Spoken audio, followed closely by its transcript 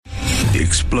the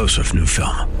explosive new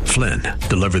film, Flynn,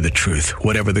 deliver the truth,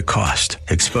 whatever the cost.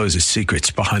 Exposes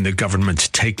secrets behind the government's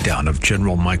takedown of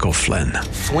General Michael Flynn.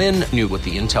 Flynn knew what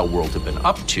the intel world had been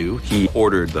up to. He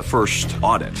ordered the first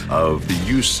audit of the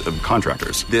use of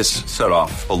contractors. This set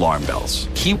off alarm bells.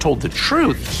 He told the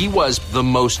truth. He was the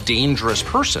most dangerous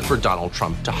person for Donald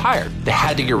Trump to hire. They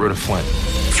had to get rid of Flynn.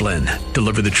 Flynn,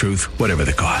 deliver the truth, whatever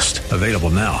the cost. Available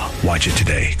now. Watch it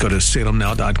today. Go to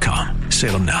salemnow.com.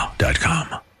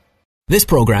 salemnow.com. This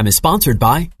program is sponsored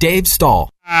by Dave Stahl.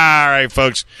 All right,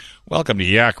 folks. Welcome to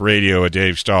Yak Radio at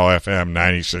Dave Stahl, FM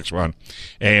 96.1,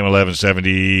 AM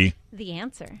 1170. The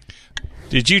answer.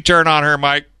 Did you turn on her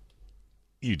mic?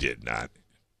 You did not.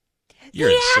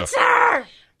 The answer!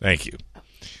 Thank you.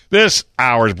 This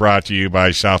hour is brought to you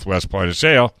by Southwest Point of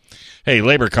Sale. Hey,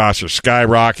 labor costs are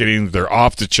skyrocketing. They're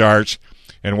off the charts.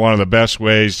 And one of the best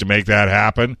ways to make that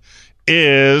happen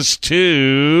is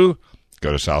to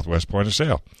go to Southwest Point of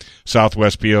Sale.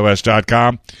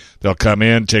 SouthwestPOS.com. They'll come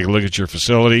in, take a look at your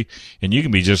facility, and you can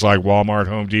be just like Walmart,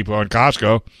 Home Depot, and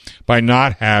Costco by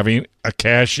not having a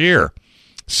cashier.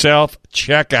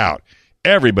 Self-checkout.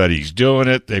 Everybody's doing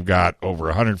it. They've got over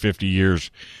 150 years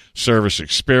service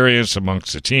experience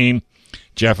amongst the team.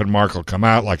 Jeff and Mark will come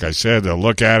out. Like I said, they'll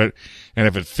look at it, and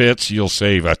if it fits, you'll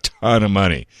save a ton of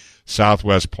money.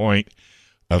 Southwest Point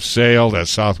of Sale.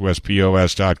 That's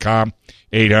southwestpos.com.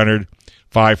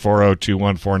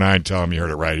 800-540-2149. Tell them you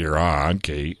heard it right here on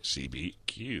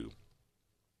KCBQ.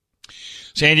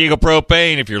 San Diego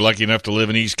Propane. If you're lucky enough to live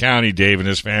in East County, Dave and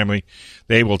his family,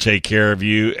 they will take care of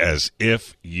you as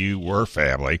if you were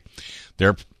family.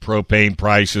 Their propane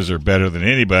prices are better than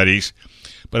anybody's,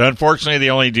 but unfortunately they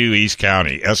only do East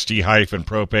County.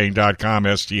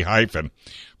 st-propane.com,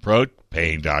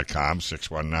 st-propane.com,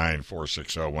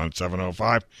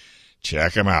 619-460-1705.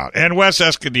 Check them out. And West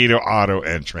Escondido Auto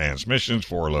and Transmissions,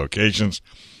 4 locations.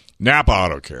 Napa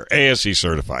Auto Care, ASE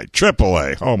certified,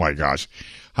 AAA. Oh my gosh.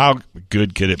 How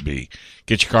good could it be?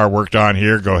 Get your car worked on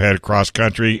here. Go ahead across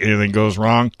country. Anything goes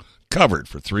wrong, covered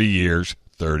for 3 years,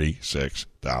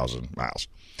 36,000 miles.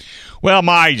 Well,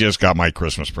 I just got my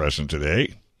Christmas present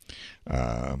today.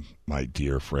 My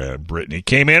dear friend Brittany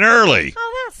came in early.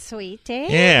 Oh, that's sweet, Dave.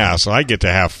 Yeah, so I get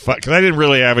to have fun because I didn't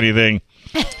really have anything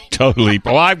totally.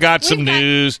 Well, I've got some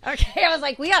news. Okay, I was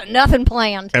like, we got nothing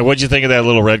planned. And what'd you think of that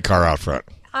little red car out front?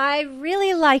 I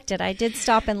really liked it. I did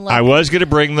stop and look. I was going to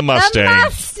bring the Mustang. The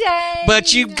Mustang!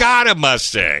 But you got a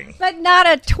Mustang. But not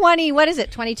a 20, what is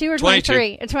it, 22 or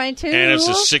 23? 22. A 22? And it's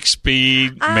a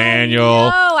 6-speed manual.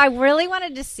 No, I really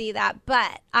wanted to see that.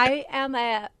 But I am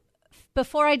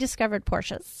before I discovered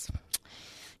Porsches,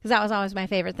 because that was always my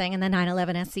favorite thing, and the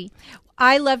 911 SE.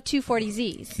 I love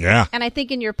 240Zs. Yeah. And I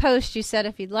think in your post you said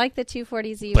if you'd like the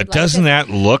 240Z. But doesn't that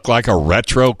look like a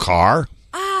retro car?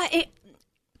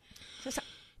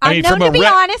 I'm known to be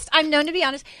honest. I'm known to be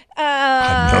honest.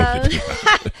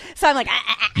 So I'm like,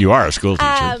 You are a school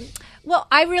teacher. Well,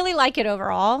 I really like it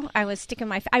overall. I was sticking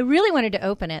I really wanted to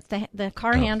open it. The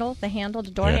car handle,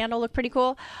 the door handle looked pretty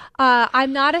cool.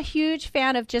 I'm not a huge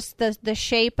fan of just the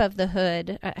shape of the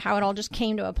hood, how it all just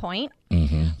came to a point.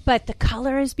 Mm-hmm. But the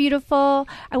color is beautiful.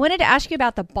 I wanted to ask you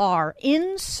about the bar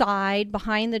inside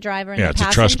behind the driver and the passenger.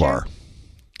 It's a truss bar.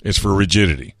 It's for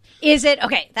rigidity. Is it?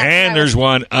 Okay. And there's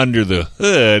one under the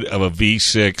hood of a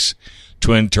V6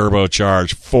 twin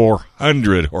turbocharged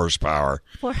 400 horsepower.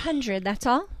 400, that's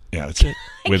all? Yeah, that's it.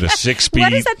 With a 6-speed. What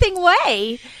does that thing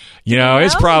weigh?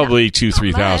 It's probably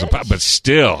 3,000 pounds, but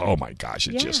still, oh my gosh,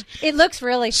 it looks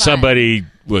really fun. Somebody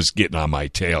was getting on my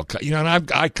tail.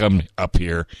 And I come up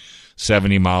here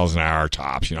 70 miles an hour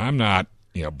tops. I'm not,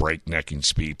 breaknecking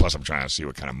speed. Plus, I'm trying to see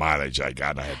what kind of mileage I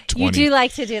got. I had 20. You do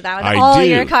like to do that with all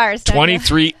your cars, don't you?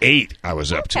 23.8 I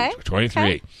was up to.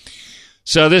 23.8.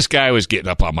 So this guy was getting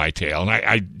up on my tail, and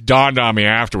I dawned on me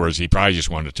afterwards he probably just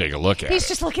wanted to take a look at it. He's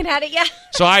just looking at it, yeah.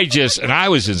 So I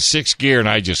was in 6th gear, and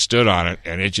I just stood on it,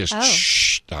 and it just,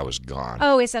 I was gone.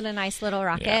 Oh, is that a nice little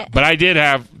rocket? Yeah. But I did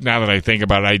have, now that I think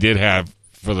about it,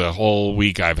 for the whole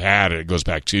week I've had it goes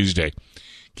back Tuesday.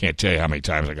 Can't tell you how many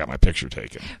times I got my picture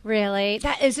taken. Really?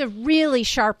 That is a really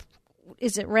sharp.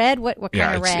 Is it red? What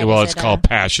kind of red? Well, it's called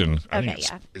Passion.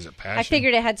 Is it Passion? I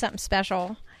figured it had something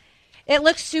special. It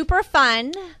looks super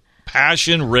fun.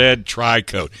 Passion Red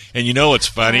Tri-Coat. And you know what's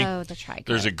funny? Oh, the Tri-Coat.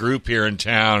 There's a group here in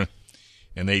town,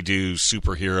 and they do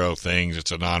superhero things.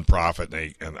 It's a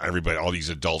nonprofit, and everybody, all these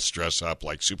adults dress up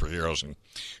like superheroes and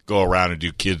go around and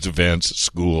do kids' events at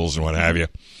schools and what have you.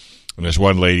 And this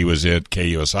one lady was at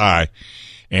KUSI,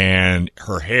 and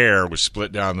her hair was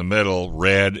split down the middle,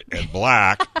 red and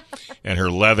black, and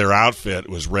her leather outfit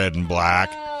was red and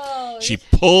black. She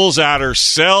pulls out her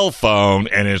cell phone,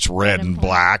 and it's red and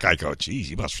black. I go,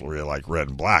 geez, you must really like red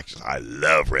and black. She says, I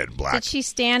love red and black. Did she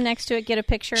stand next to it, get a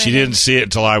picture? She didn't see it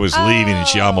until I was leaving, and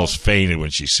she almost fainted when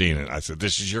she seen it. I said,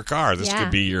 this is your car. This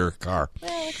could be your car.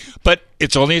 But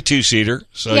it's only a 2-seater,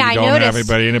 so you don't have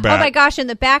anybody in the back. Oh, my gosh, in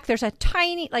the back there's a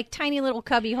tiny little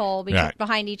cubby hole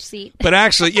behind each seat. But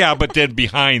actually, but then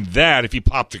behind that, if you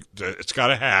pop it's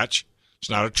got a hatch. It's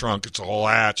not a trunk; it's a whole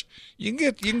hatch. You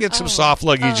can get some soft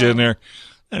luggage in there.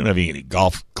 I don't know if you can get any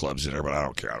golf clubs in there, but I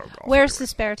don't care. I don't golf. Where's the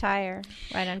spare tire?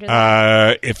 Right under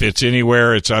there. If it's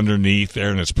anywhere, it's underneath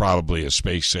there, and it's probably a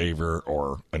space saver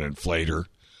or an inflator,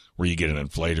 where you get an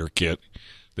inflator kit.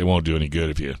 They won't do any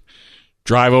good if you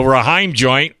drive over a Heim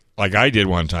joint like I did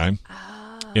one time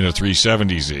in a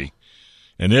 370Z,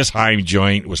 and this Heim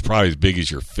joint was probably as big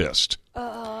as your fist.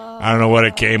 I don't know what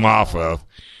it came off of.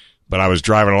 But I was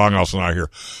driving along, all of a sudden I hear,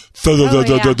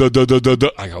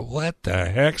 I go, what the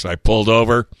heck? So I pulled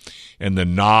over, and the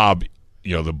knob,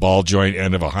 the ball joint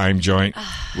end of a Heim joint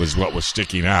was what was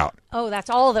sticking out. Oh, that's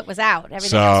all that was out.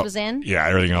 Everything else was in? Yeah,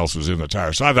 everything else was in the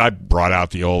tire. So I brought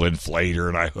out the old inflator,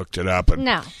 and I hooked it up. And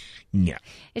no. Yeah.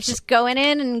 It's just going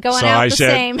in and going out the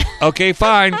same. So I said, okay,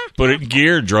 fine. Put it in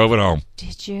gear and drove it home.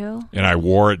 Did you? And I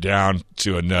wore it down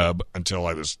to a nub until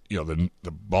I was, the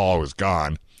ball was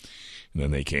gone. And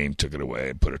then they came, took it away,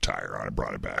 and put a tire on it,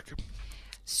 brought it back.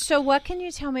 So what can you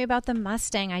tell me about the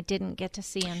Mustang I didn't get to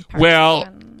see in person? Well,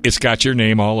 it's got your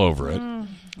name all over it.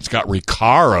 It's got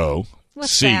Recaro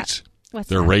seats.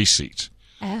 They're race seats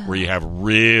where you have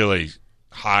really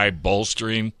high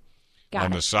bolstering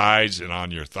on the sides and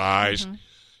on your thighs.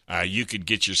 You could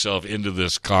get yourself into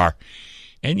this car.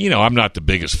 And, I'm not the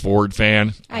biggest Ford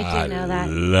fan. I do know that.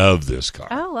 I love this car.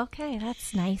 Oh, okay.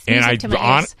 That's nice. And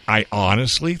I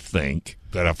honestly think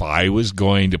that if I was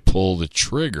going to pull the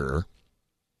trigger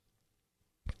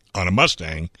on a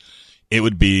Mustang, it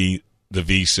would be the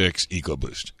V6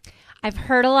 EcoBoost. I've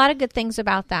heard a lot of good things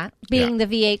about that. Being the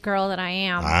V8 girl that I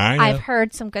am, I've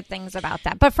heard some good things about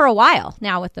that. But for a while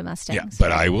now with the Mustangs. Yeah,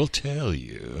 but I will tell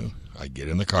you, I get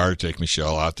in the car to take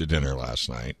Michelle out to dinner last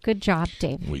night. Good job,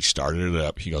 Dave. We started it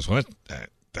up. He goes, what?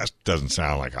 That doesn't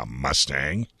sound like a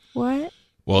Mustang. What?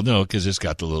 Well, no, because it's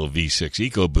got the little V6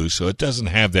 EcoBoost, so it doesn't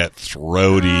have that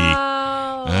throaty.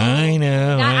 Oh. I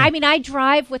know. I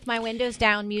drive with my windows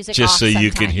down, music just off so you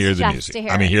sometimes, can hear the music.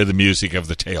 Hear the music of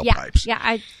the tailpipes. Yeah.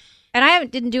 I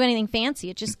didn't do anything fancy.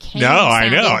 It just came. No, I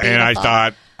know. Beautiful. And I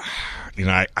thought,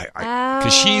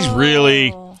 because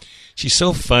she's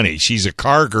so funny. She's a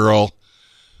car girl,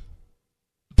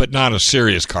 but not a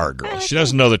serious car girl. She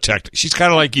doesn't know the tech. She's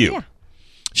kind of like you. Yeah.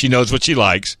 She knows what she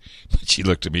likes, but she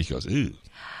looked at me. She goes, "Ooh,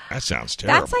 that sounds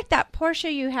terrible." That's like that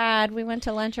Porsche you had. We went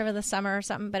to lunch over the summer or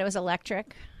something, but it was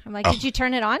electric. I'm like, did you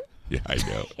turn it on? Yeah, I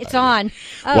know. It's on.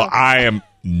 Oh. Well, I am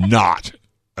not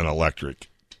an electric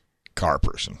car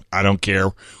person. I don't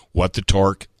care what the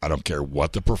torque. I don't care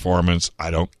what the performance.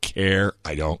 I don't care.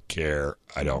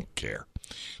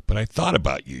 But I thought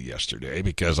about you yesterday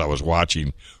because I was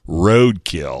watching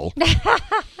Roadkill,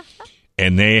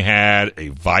 and they had a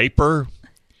Viper,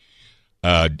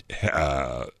 Hellcat,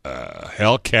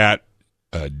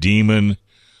 Demon,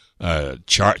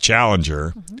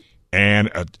 Challenger, and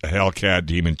a Hellcat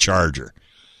Demon Charger,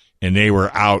 and they were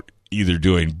out either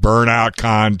doing burnout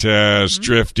contests,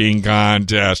 drifting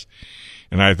contests,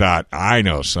 and I thought, I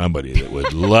know somebody that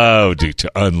would love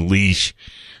to unleash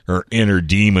her inner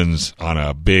demons on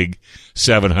a big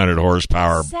 700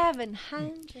 horsepower.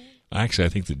 700. Actually, I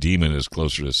think the Demon is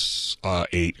closer to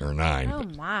 8 or 9. Oh,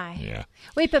 my. Yeah.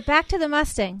 Wait, but back to the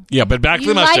Mustang. Yeah, but back to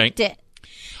the Mustang. You liked it.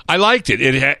 I liked it.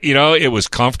 It had, it was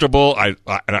comfortable.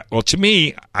 Well, to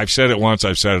me, I've said it once,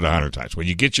 I've said it 100 times. When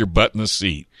you get your butt in the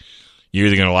seat, you're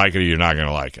either going to like it or you're not going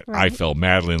to like it. Right. I fell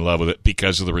madly in love with it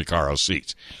because of the Recaro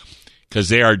seats. Because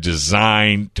they are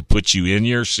designed to put you in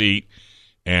your seat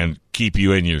and keep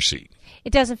you in your seat.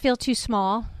 It doesn't feel too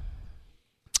small.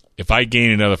 If I gain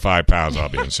another 5 pounds, I'll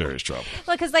be in serious trouble.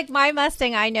 Well, because like my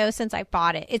Mustang, I know since I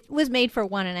bought it, it was made for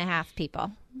 1.5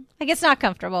 people. Like it's not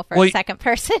comfortable for a second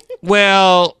person.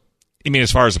 Well, you mean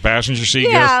as far as the passenger seat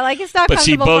goes? Yeah, like it's not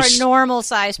comfortable for a normal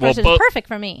sized person. It's perfect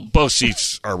for me. Both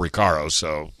seats are Recaro,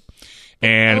 so.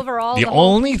 And overall, the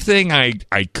only thing I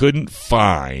couldn't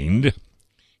find,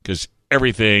 because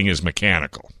everything is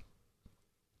mechanical.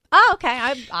 Oh, okay.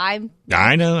 I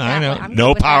know.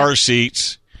 No power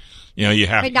seats. You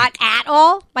have but not at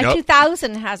all. My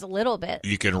 2000 has a little bit.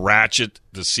 You can ratchet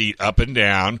the seat up and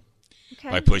down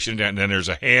by pushing it down, and then there's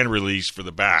a hand release for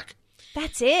the back.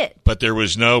 That's it. But there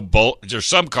was no bolt. There's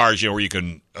some cars, where you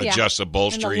can adjust the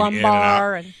bolstering and the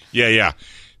lumbar in and out. Yeah.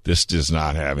 This does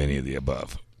not have any of the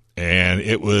above, and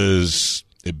it was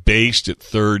It based at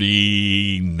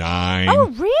 39. Oh,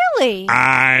 really?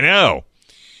 I know.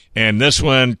 And this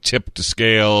one tipped the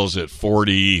scales at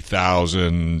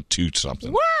 40,000 to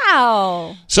something.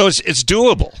 Wow. So it's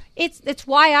doable. It's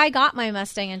why I got my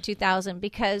Mustang in 2000,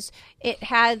 because it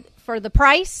had, for the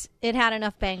price, it had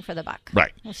enough bang for the buck.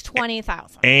 Right. It was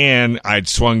 20,000. And I'd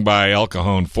swung by El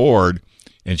Cajon Ford,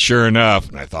 and sure enough,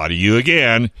 and I thought of you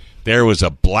again, there was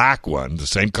a black one, the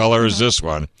same color as this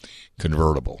one,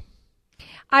 convertible.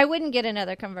 I wouldn't get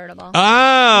another convertible.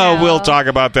 Oh, No. we'll talk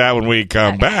about that when we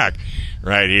come back.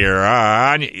 Right here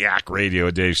on Yak Radio,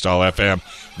 Dave Stahl FM,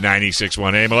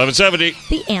 96.1 AM, 1170.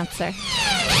 The answer.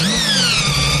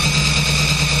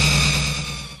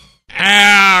 All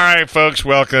right, folks,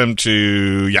 welcome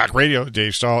to Yak Radio,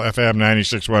 Dave Stahl FM,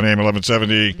 96.1 AM,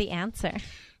 1170. The answer.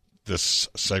 This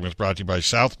segment's brought to you by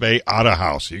South Bay Auto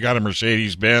House. You got a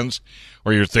Mercedes-Benz,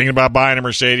 or you're thinking about buying a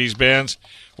Mercedes-Benz?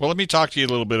 Well, let me talk to you a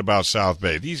little bit about South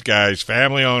Bay. These guys,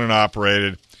 family-owned and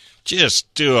operated,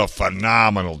 just do a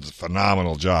phenomenal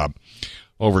job.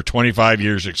 Over 25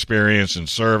 years experience in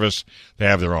service. They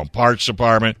have their own parts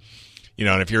department. You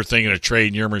know, and if you're thinking of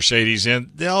trading your Mercedes in,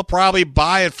 they'll probably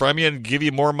buy it from you and give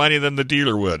you more money than the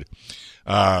dealer would.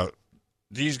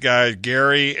 These guys,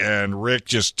 Gary and Rick,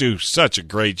 just do such a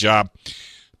great job.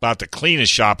 About the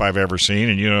cleanest shop I've ever seen,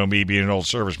 and you know me being an old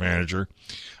service manager.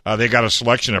 They got a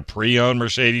selection of pre-owned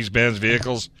Mercedes-Benz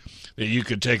vehicles that you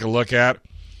could take a look at.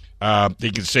 They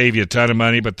can save you a ton of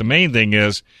money, but the main thing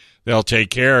is they'll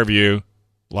take care of you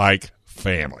like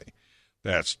family.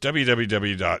 That's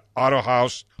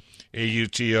www.autohouse,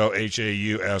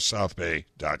 AUTOHAUS,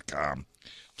 southbay.com.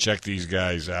 Check these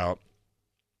guys out.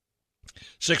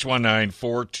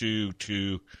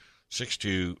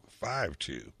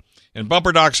 619-422-6252. And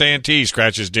Bumper Docs A&T,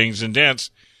 scratches, dings, and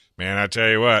dents. Man, I tell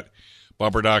you what,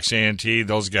 Bumper Docs A&T,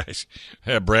 those guys,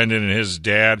 Brendan and his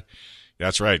dad,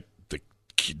 that's right.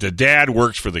 The dad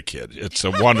works for the kid. It's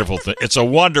a wonderful thing. It's a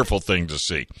wonderful thing to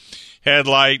see.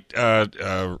 Headlight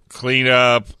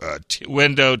cleanup,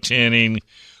 window tinting,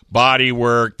 body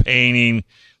work, painting.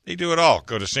 They do it all.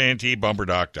 Go to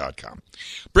santbumperdoc.com.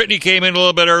 Brittany came in a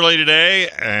little bit early today,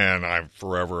 and I'm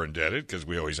forever indebted because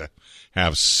we always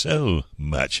have so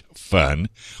much fun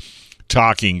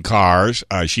talking cars.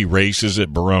 She races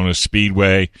at Barona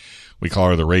Speedway. We call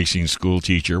her the racing school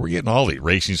teacher. We're getting all the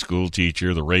racing school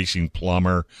teacher, the racing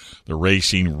plumber, the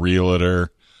racing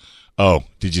realtor. Oh,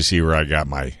 did you see where I got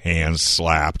my hands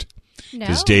slapped? No.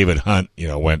 Because David Hunt,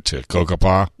 went to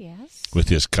Kokopah with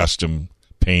his custom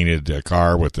painted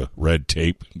car with the red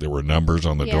tape. There were numbers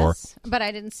on the door. But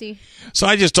I didn't see. So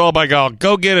I just told my gal,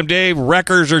 go get him, Dave,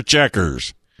 wreckers or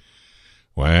checkers.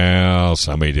 Well,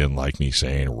 somebody didn't like me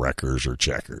saying wreckers or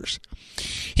checkers.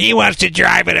 He wants to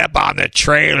drive it up on the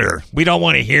trailer. We don't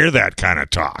want to hear that kind of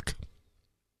talk.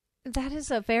 That is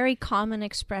a very common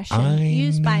expression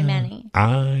used by many.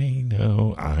 I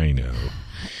know.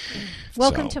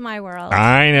 Welcome to my world.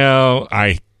 I know.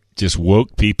 Just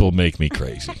woke people make me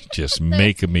crazy. Just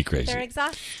making me crazy. They're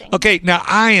exhausting. Okay, now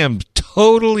I am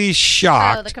totally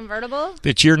shocked. Oh, the convertible?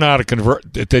 That you're not a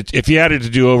that if you had it to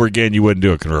do over again, you wouldn't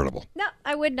do a convertible. No,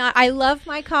 I would not. I love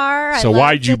my car. So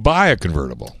why'd you buy a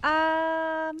convertible?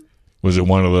 Was it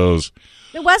one of those?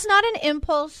 It was not an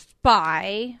impulse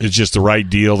buy. It's just the right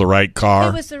deal, the right car.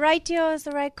 It was the right deal. It was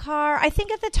the right car. I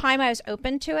think at the time I was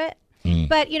open to it.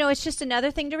 But, it's just another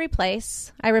thing to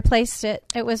replace. I replaced it.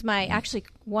 It was my actually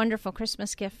wonderful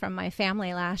Christmas gift from my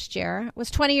family last year. It was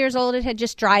 20 years old. It had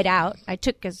just dried out. I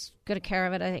took as good a care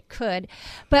of it as I could.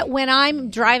 But when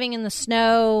I'm driving in the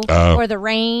snow or the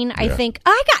rain, I think,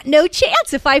 I got no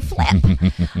chance if I flip.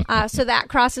 So that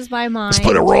crosses my mind. Let's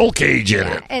put a roll cage in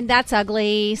it. And that's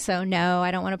ugly. So, no,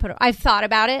 I don't want to put I've thought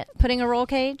about it, putting a roll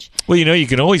cage. Well, you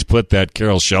can always put that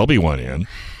Carroll Shelby one in.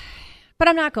 But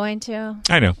I'm not going to.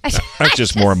 I know. That's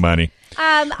just more money.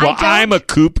 I'm a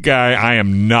coupe guy. I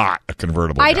am not a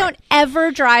convertible guy. I don't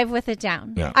ever drive with it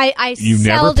down. Yeah. You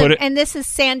never put it, and this is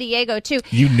San Diego, too.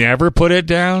 You never put it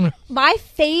down? My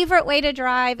favorite way to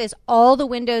drive is all the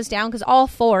windows down, because all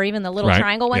four, even the little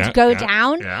triangle ones, go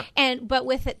down. Yeah. But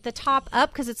with the top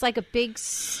up, because it's like a big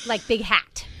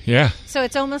hat. Yeah. So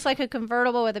it's almost like a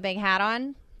convertible with a big hat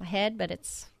on my head, but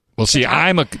it's... Well, see,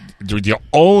 the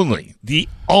only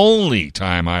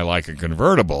time I like a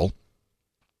convertible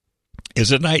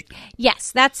is at night.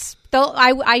 Yes, I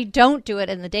don't do it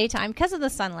in the daytime because of the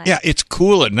sunlight. Yeah, it's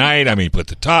cool at night. I mean, put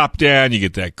the top down, you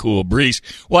get that cool breeze.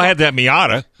 Well, I had that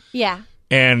Miata. Yeah.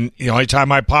 And the only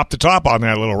time I popped the top on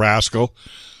that little rascal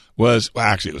it was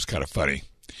kind of funny.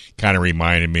 Kind of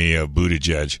reminded me of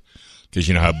Buttigieg Because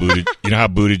you know how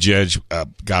Buttigieg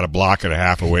got a block and a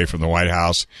half away from the White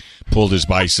House, pulled his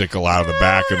bicycle out of the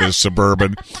back of his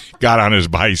Suburban, got on his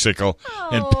bicycle,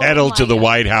 and pedaled to the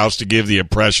White House to give the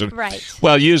impression. Right.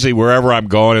 Well, usually wherever I'm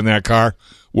going in that car,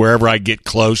 wherever I get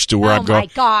close to where I'm going,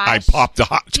 I pop the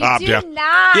top down.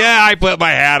 Not. Yeah, I put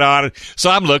my hat on, so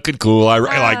I'm looking cool. I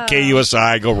like KUSI,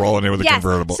 I go rolling in with a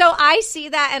convertible. So I see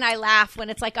that and I laugh when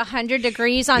it's like 100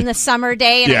 degrees on the summer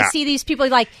day, and I see these people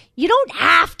like, you don't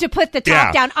have to put the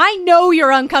top down. I know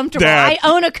you're uncomfortable. I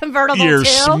own a convertible you're too.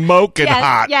 Smoking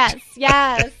hot. Yes.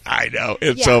 I know.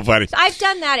 It's so funny. So I've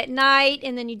done that at night,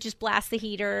 and then you just blast the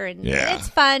heater, and it's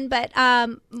fun. But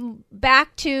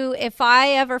back to if I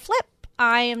ever flip,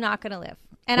 I am not going to live.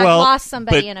 And I've lost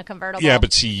somebody in a convertible. Yeah,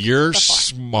 but see, you're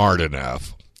smart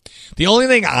enough. The only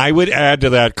thing I would add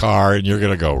to that car, and you're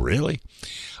going to go, really?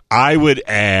 I would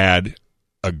add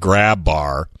a grab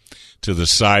bar to the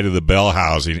side of the bell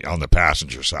housing on the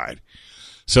passenger side.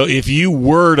 So if you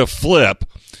were to flip,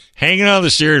 hanging on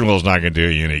the steering wheel is not going to do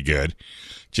you any good.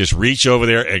 Just reach over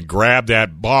there and grab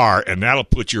that bar, and that'll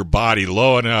put your body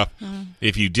low enough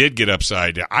if you did get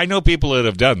upside down. I know people that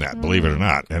have done that, believe it or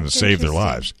not, and have saved their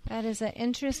lives. That is an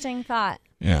interesting thought.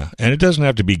 Yeah, and it doesn't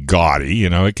have to be gaudy, you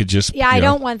know. It could just I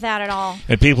don't want that at all.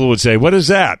 And people would say, "What is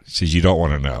that?" It says you don't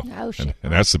want to know. Oh shit!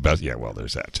 And that's the best. Yeah, well,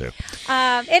 there's that too.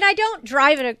 And I don't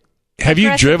drive it. Have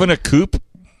you driven a coupe,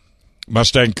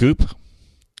 Mustang coupe?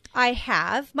 I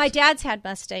have. My dad's had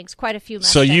Mustangs, quite a few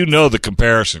Mustangs. So you know the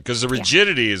comparison, because the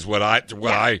rigidity is what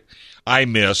I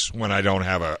miss when I don't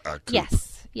have a coupe. Yes.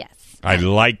 I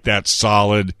like that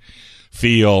solid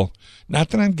feel.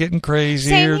 Not that I'm getting crazy.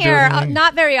 Same here.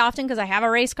 Not very often, because I have a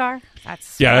race car.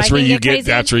 That's where you get.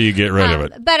 That's where you get rid of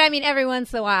it. But I mean, every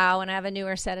once in a while, when I have a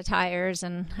newer set of tires,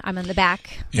 and I'm in the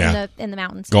back in the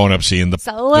mountains, going up seeing it's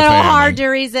a little hard to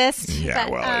resist. Yeah,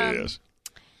 but, it is.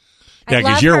 Yeah,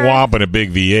 because you're womping a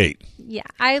big V8. Yeah,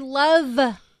 I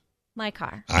love my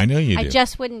car. I know you do. I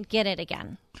just wouldn't get it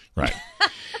again. Right.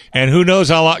 And who knows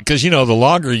how long, because, the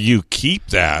longer you keep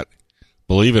that,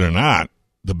 believe it or not,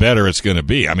 the better it's going to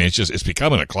be. I mean, it's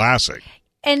becoming a classic.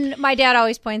 And my dad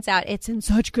always points out, it's in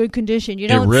such good condition. You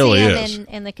don't see him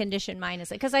in the condition mine is.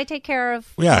 Because I take care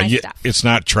of my stuff. It's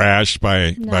not trashed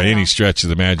by any stretch of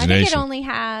the imagination. I think it only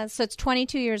has, so it's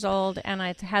 22 years old, and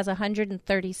it has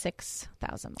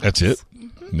 136,000 miles. That's it?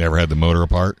 Mm-hmm. Never had the motor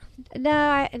apart? No,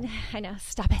 I know.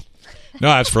 Stop it. No,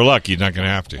 that's for luck. You're not going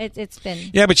to have to. It's been.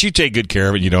 Yeah, but you take good care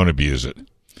of it. You don't abuse it.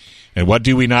 And what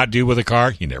do we not do with a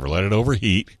car? You never let it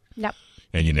overheat. Nope.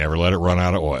 And you never let it run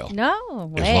out of oil. No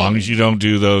way. As long as you don't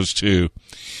do those two.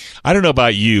 I don't know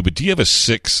about you, but do you have a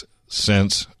 6th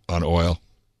sense on oil?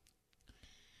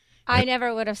 I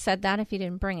never would have said that if you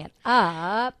didn't bring it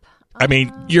up. I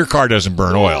mean, your car doesn't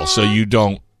burn oil, so you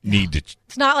don't need to.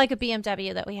 It's not like a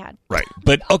BMW that we had. Right.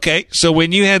 But, okay, so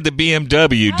when you had the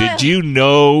BMW, did you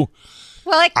know?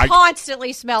 Well, it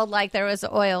constantly smelled like there was an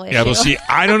oil issue. Yeah, well, see,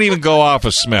 I don't even go off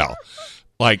a smell.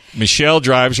 Like, Michelle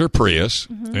drives her Prius,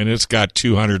 and it's got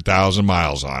 200,000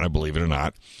 miles on it, believe it or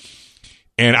not.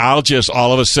 And I'll just,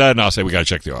 all of a sudden, I'll say, we got to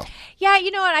check the oil. Yeah, you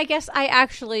know what? I guess I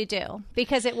actually do,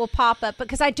 because it will pop up,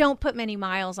 because I don't put many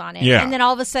miles on it. Yeah. And then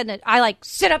all of a sudden, I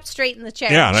sit up straight in the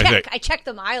chair. Yeah, and I check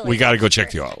the mileage. We got to go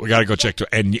check the oil. We got to go check the oil.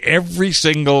 And every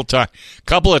single time,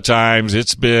 couple of times,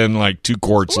 it's been like 2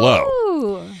 quarts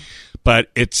low. But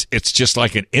it's just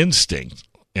like an instinct.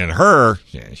 And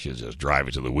she'll just drive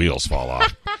it till the wheels fall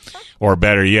off. Or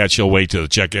better yet, she'll wait till the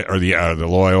check it, or the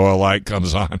low oil light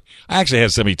comes on. I actually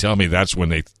had somebody tell me that's when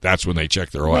they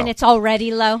check their oil. When it's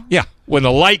already low? Yeah, when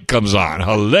the light comes on.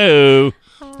 Hello.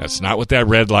 That's not what that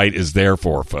red light is there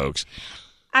for, folks.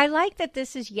 I like that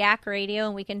this is Yak Radio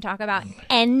and we can talk about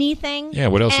anything. Yeah,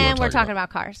 what else? And we're talking about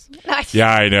cars.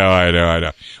 Yeah, I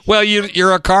know. Well,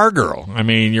 you're a car girl. I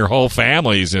mean, your whole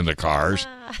family's into cars.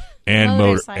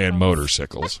 And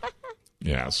motorcycles.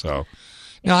 Yeah, so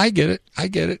no, I get it.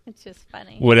 It's just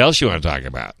funny. What else you want to talk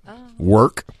about?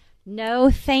 Work? No,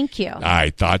 thank you.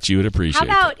 I thought you would appreciate it.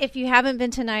 How about if you haven't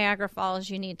been to Niagara Falls,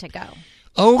 you need to go.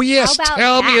 Oh, yes.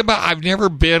 Tell me about I've never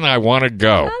been. I want to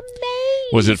go. Amazing.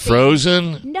 Was it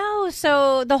frozen? No.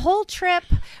 So the whole trip,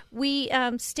 we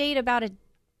stayed about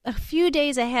a few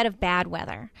days ahead of bad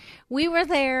weather. We were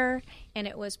there, and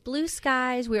it was blue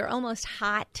skies. We were almost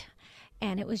hot.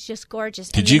 And it was just gorgeous.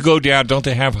 Did you go down? Don't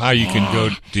they have how you can go?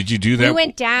 Did you do that? We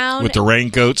went down. With the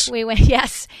raincoats? We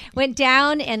went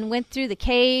down and went through the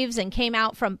caves and came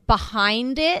out from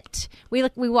behind it. We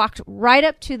walked right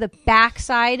up to the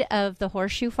backside of the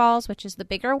Horseshoe Falls, which is the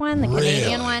bigger one, the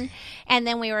Canadian one. And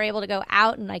then we were able to go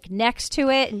out and next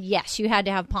to it. And yes, you had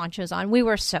to have ponchos on. We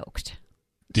were soaked.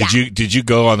 Did you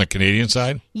go on the Canadian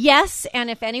side? Yes.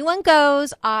 And if anyone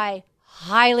goes, I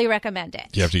highly recommend it.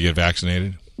 You have to get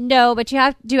vaccinated? No, but you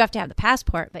do have to have the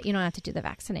passport, but you don't have to do the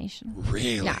vaccination.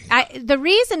 Really? No. The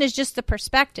reason is just the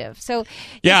perspective. So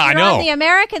yeah, if you're I know. on the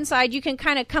American side, you can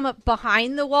kind of come up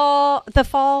behind the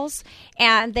falls,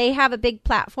 and they have a big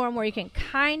platform where you can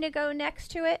kind of go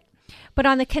next to it. But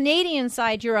on the Canadian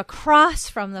side, you're across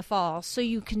from the falls, so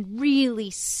you can really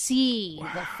see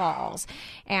the falls.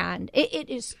 And it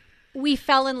is, we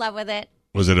fell in love with it.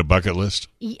 Was it a bucket list?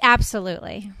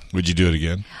 Absolutely. Would you do it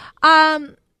again?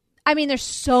 I mean, there's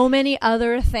so many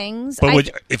other things. But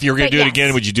if you were going to do it yes.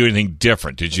 again, would you do anything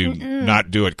different? Did you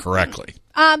not do it correctly?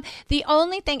 The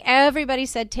only thing everybody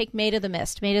said, take Maid of the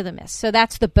Mist. So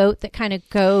that's the boat that kind of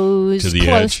goes to the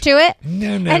close edge. to it.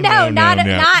 No, not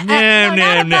above. No,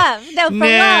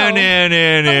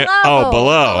 below. Oh,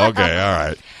 below. Okay, all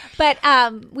right. But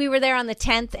we were there on the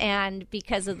 10th, and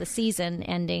because of the season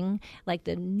ending, like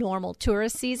the normal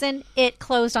tourist season, it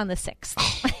closed on the 6th.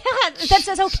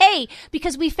 That's okay,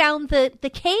 because we found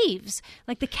the caves,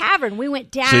 like the cavern. We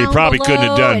went down. So you probably couldn't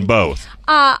have done both.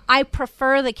 I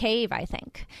prefer the cave, I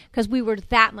think, because we were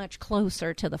that much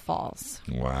closer to the falls.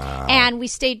 Wow. And we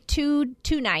stayed two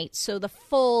nights, so the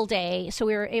full day. So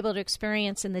we were able to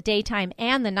experience in the daytime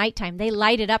and the nighttime. They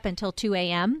light it up until 2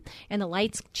 a.m., and the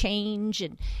lights change,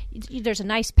 and there's a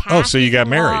nice path. Oh, so you got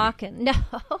married? No.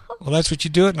 Well, that's what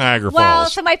you do at Niagara Well,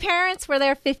 Falls. so my parents were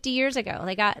there 50 years ago.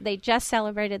 They just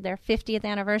celebrated their 50th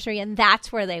anniversary, and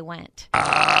that's where they went. So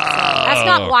that's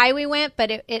not why we went,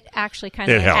 but it actually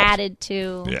kind of added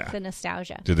to the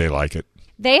nostalgia. Did they like it?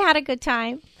 They had a good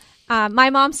time. My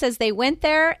mom says they went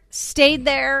there, stayed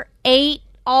there, ate,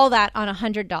 all that on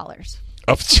 $100.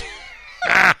 Oh,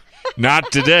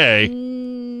 not today.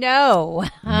 No.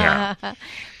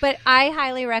 But I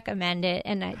highly recommend it,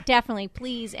 and I definitely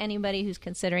please anybody who's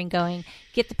considering going,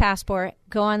 get the passport,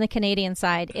 go on the Canadian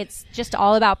side. It's just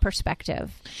all about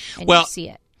perspective, and you see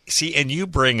it. See, and you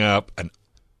bring up an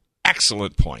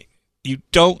excellent point. You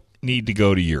don't need to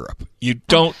go to Europe. You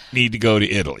don't need to go to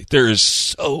Italy. There is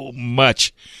so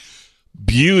much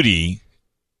beauty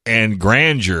and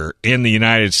grandeur in the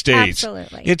United States.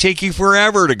 Absolutely. It'd take you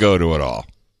forever to go to it all.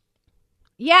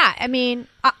 Yeah, I mean,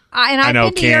 I've know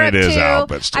been to Canada Europe is too. out,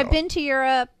 but still. I've been to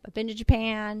Europe. I've been to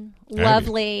Japan.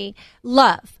 Lovely.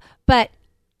 Love. But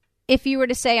if you were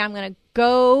to say I'm going to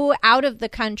go out of the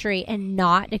country and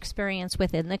not experience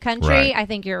within the country, right. I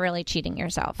think you're really cheating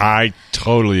yourself. I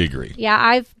totally agree. Yeah,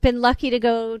 I've been lucky to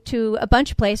go to a bunch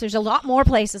of places. There's a lot more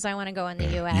places I want to go in the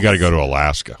U.S. You got to go to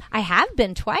Alaska. I have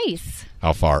been twice.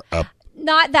 How far up?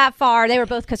 Not that far. They were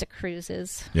both because of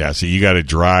cruises. Yeah, so you got to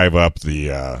drive up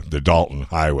the Dalton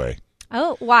Highway.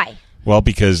 Oh, why? Well,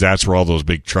 because that's where all those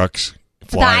big trucks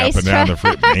fly up and down the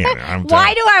front. Man,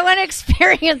 why do I want to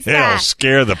experience that? It'll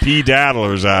scare the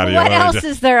pee-daddlers out of you. What else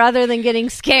is there other than getting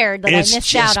scared that I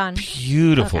missed out on?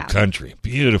 Beautiful country.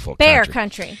 Beautiful bear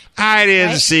country. I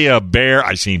didn't see a bear.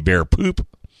 I seen bear poop,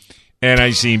 and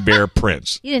I seen bear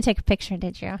prints. You didn't take a picture,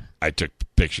 did you? I took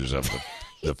pictures of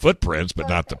the footprints, but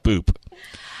not the poop.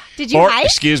 Did you hike?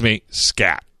 Excuse me,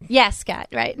 scat. Yes, scat,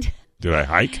 right. Did I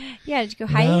hike? Yeah, did you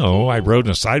go hike? No, I rode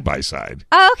in a side-by-side.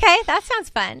 Oh, okay. That sounds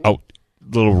fun. Oh,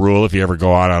 little rule, if you ever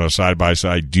go out on a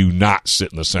side-by-side, do not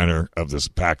sit in the center of this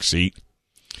back seat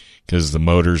because the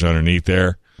motor's underneath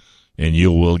there, and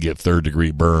you will get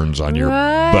third-degree burns on your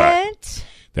butt.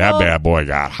 That bad boy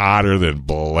got hotter than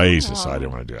blazes, so I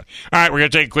didn't want to do it. All right, we're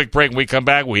going to take a quick break. When we come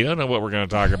back, we don't know what we're going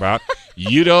to talk about.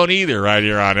 You don't either, right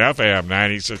here on FM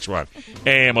 96.1,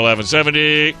 AM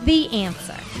 1170. The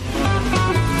Answer.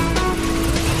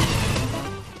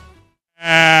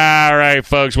 All right,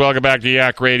 folks, welcome back to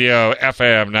Yak Radio,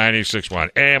 FM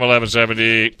 96.1, AM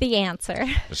 1170. The Answer.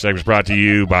 The segment's brought to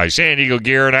you by San Diego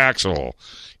Gear and Axle.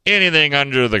 Anything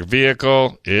under the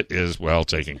vehicle, it is well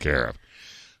taken care of.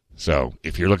 So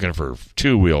if you're looking for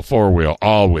two-wheel, four-wheel,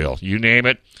 all-wheel, you name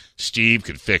it, Steve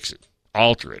can fix it,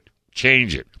 alter it,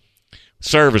 change it,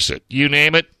 service it. You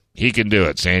name it, he can do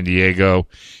it. San Diego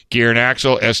Gear and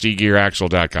Axle,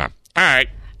 sdgearaxle.com. All right.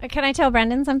 Can I tell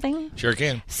Brendan something? Sure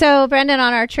can. So, Brendan,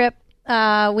 on our trip,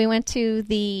 we went to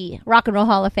the Rock and Roll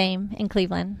Hall of Fame in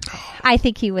Cleveland. I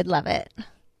think he would love it.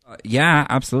 Yeah,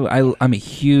 absolutely. I'm a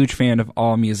huge fan of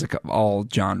all music of all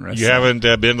genres. You haven't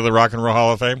been to the Rock and Roll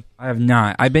Hall of Fame? I have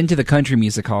not. I've been to the Country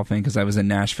Music Hall of Fame because I was in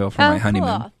Nashville for my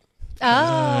honeymoon. Cool.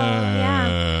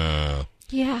 Yeah.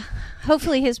 Yeah.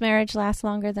 Hopefully his marriage lasts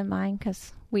longer than mine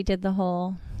because we did the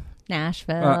whole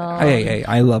Nashville. Hey,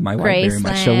 I love my wife very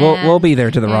much. So we'll be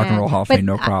there to the Rock and Roll Hall of Fame,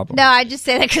 no problem. No, I just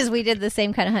say that because we did the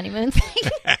same kind of honeymoon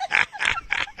thing.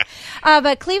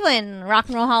 But Cleveland, Rock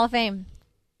and Roll Hall of Fame.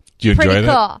 Did you enjoy Pretty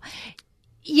that? cool.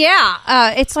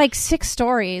 Yeah, it's like 6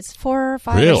 stories, 4 or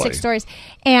 5 or Really? 6 stories,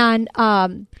 and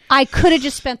I could have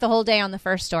just spent the whole day on the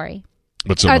first story.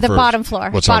 What's on Or the first? bottom floor.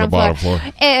 What's on the bottom floor?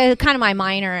 Kind of my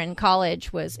minor in college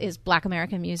is Black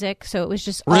American music, so it was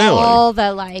just Really? all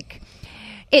the like.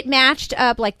 It matched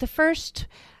up like the first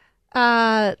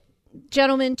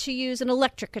gentleman to use an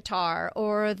electric guitar,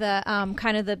 or the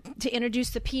kind of to introduce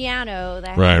the piano.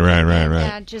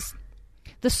 Right. Just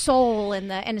the soul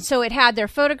and so it had their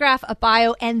photograph, a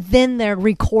bio, and then their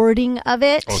recording of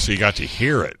it. Oh, so you got to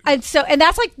hear it. And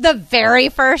that's like the very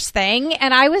first thing.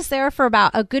 And I was there for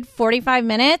about a good 45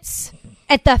 minutes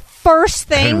at the first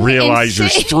thing. And realize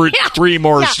there's three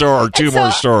more stories, or 2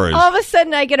 more stories. All of a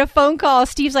sudden I get a phone call.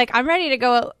 Steve's like, I'm ready to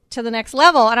go to the next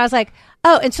level. And I was like,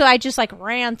 oh. And so I just like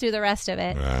ran through the rest of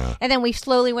it. And then we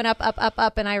slowly went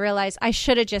up. And I realized I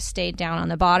should have just stayed down on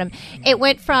the bottom. It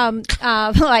went from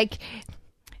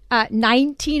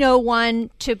 1901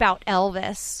 to about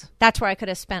Elvis. That's where I could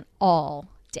have spent all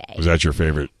day. Was that your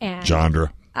favorite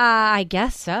genre? I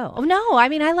guess so. Oh, no, I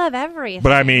mean, I love everything.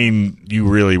 But I mean, you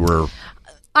really were.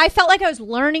 I felt like I was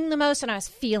learning the most and I was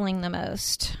feeling the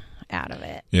most out of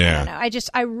it. Yeah. I don't know.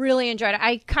 I really enjoyed it.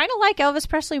 I kind of like Elvis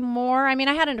Presley more. I mean,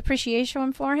 I had an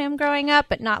appreciation for him growing up,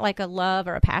 but not like a love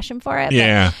or a passion for it.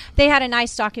 Yeah. But they had a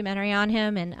nice documentary on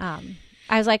him, and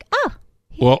I was like, oh.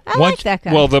 Well, I like that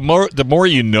guy. Well, the more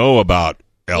you know about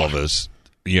Elvis,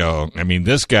 I mean,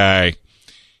 this guy,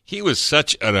 he was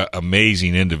such an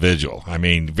amazing individual. I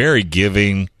mean, very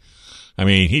giving. I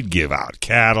mean, he'd give out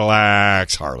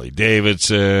Cadillacs, Harley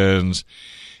Davidsons,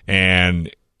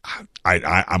 and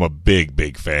I'm a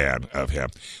big fan of him.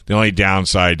 The only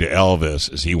downside to Elvis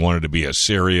is he wanted to be a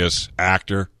serious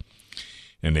actor,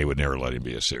 and they would never let him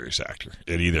be a serious actor.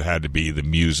 It either had to be the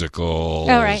musicals.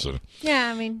 Oh, right. Yeah,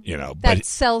 I mean, that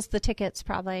sells the tickets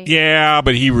probably. Yeah,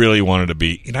 but he really wanted to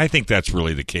be, and I think that's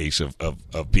really the case of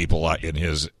people in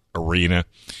his arena.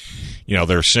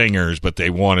 They're singers, but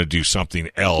they want to do something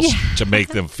else to make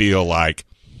them feel like,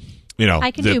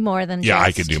 I can do more than Yeah, just.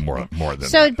 I can do more than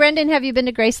So, that. Brendan, have you been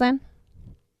to Graceland?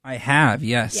 I have,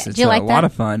 yes. Yeah. It's Do you like a that? lot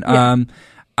of fun. Yeah.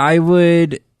 I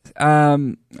would.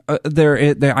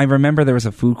 I remember there was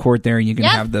a food court there, and you can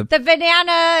have the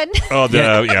banana. Oh,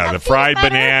 the fried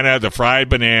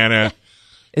banana,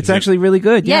 It's actually really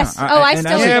good. Yes. Yeah. I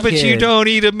still Yeah, like but you don't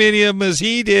eat a medium as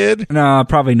he did. No,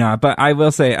 probably not. But I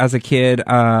will say, as a kid,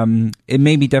 it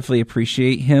made me definitely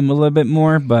appreciate him a little bit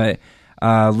more. But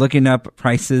looking up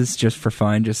prices just for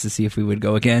fun, just to see if we would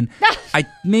go again, I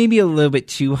maybe a little bit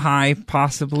too high,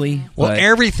 possibly. Well, but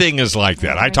everything is like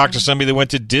that. I talked to somebody that went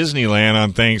to Disneyland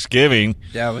on Thanksgiving,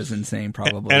 that was insane,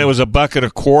 probably. and it was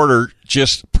 $1.25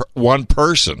 just one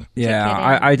person.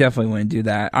 Yeah, I definitely wouldn't do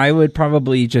that. I would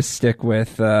probably just stick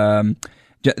with.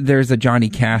 There's a Johnny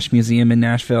Cash museum in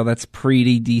Nashville that's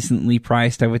pretty decently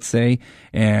priced, I would say.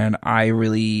 And I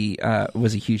really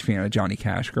was a huge fan of Johnny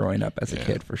Cash growing up as a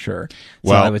kid, for sure. So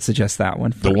Well, I would suggest that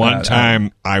one. The one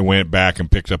time I went back and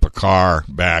picked up a car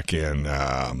back in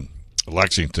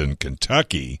Lexington,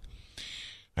 Kentucky,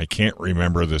 I can't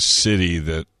remember the city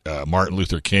that Martin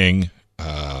Luther King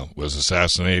was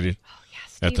assassinated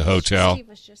at the hotel. Steve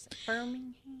was just at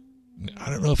Birmingham.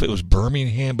 I don't know if it was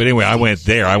Birmingham, but anyway, I went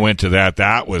there. I went to that.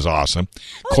 That was awesome.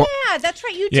 Oh, yeah, that's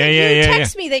right. You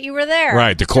text me that you were there.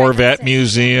 Right, the Corvette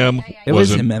Museum. It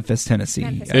was in Memphis, Tennessee.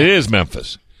 It is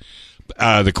Memphis.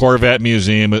 The Corvette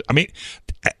Museum. I mean,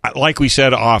 like we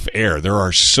said off air, there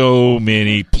are so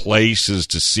many places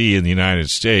to see in the United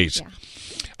States. Yeah.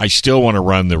 I still want to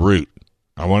run the route.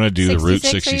 I want to do the Route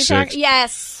 66.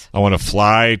 Yes. I want to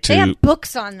fly to. They have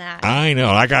books on that. I know.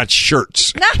 I got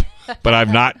shirts, but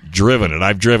I've not driven it.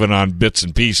 I've driven on bits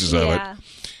and pieces of it.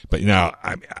 But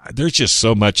there's just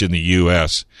so much in the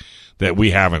U.S. that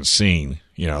we haven't seen.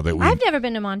 I've never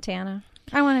been to Montana.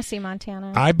 I want to see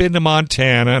Montana. I've been to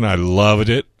Montana and I loved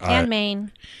it. And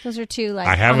Maine. Those are two.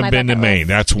 I haven't been to Maine.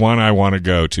 That's one I want to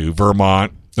go to.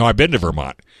 Vermont. No, I've been to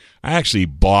Vermont. I actually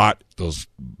bought those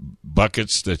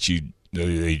buckets that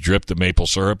they drip the maple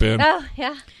syrup in. Oh,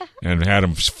 yeah. And had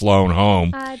them flown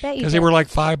home. I bet you because they were like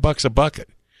 $5 a bucket.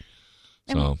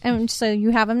 And so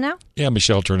you have them now? Yeah,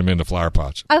 Michelle turned them into flower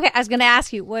pots. Okay, I was going to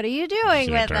ask you, what are you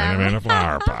doing with them? Turn them into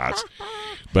flower pots.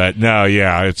 But no,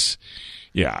 it's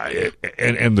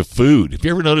and the food. Have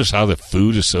you ever noticed how the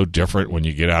food is so different when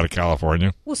you get out of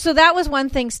California? Well, so that was one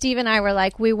thing Steve and I were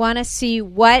like, we want to see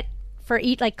what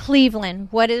like Cleveland,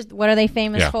 what are they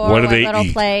famous for? What do they little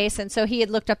eat? Place? And so he had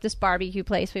looked up this barbecue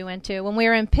place we went to. When we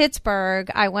were in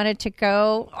Pittsburgh, I wanted to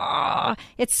go.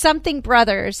 It's Something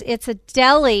Brothers. It's a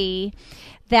deli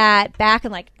that back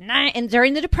in and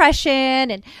during the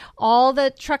Depression, and all the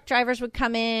truck drivers would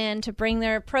come in to bring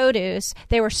their produce.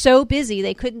 They were so busy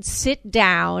they couldn't sit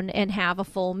down and have a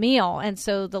full meal. And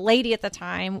so the lady at the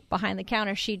time behind the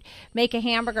counter, she'd make a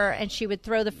hamburger and she would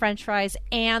throw the French fries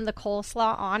and the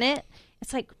coleslaw on it.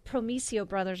 It's like Promisio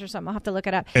Brothers or something. I'll have to look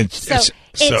it up. It's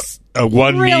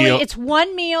one meal. It's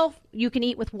one meal you can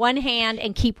eat with one hand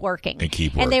and keep working.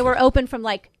 And they were open from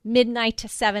midnight to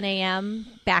 7 a.m.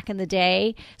 back in the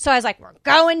day. So I was like, we're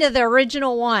going to the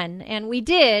original one. And we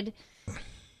did.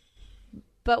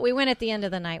 But we went at the end of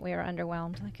the night. We were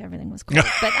underwhelmed. Everything was cool.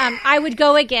 But I would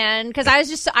go again because I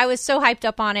was so hyped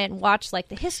up on it and watched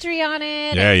the history on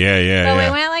it. Yeah. So we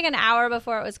went an hour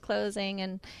before it was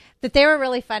closing, but they were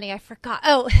really funny. I forgot.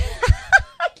 Oh,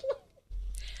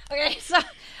 okay. So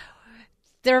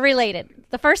they're related.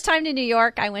 The first time to New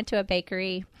York, I went to a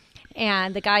bakery,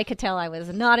 and the guy could tell I was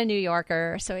not a New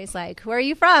Yorker. So he's like, "Where are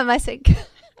you from?" I said,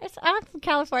 "I'm from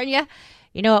California."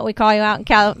 You know what we call you out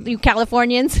in you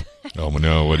Californians? Oh,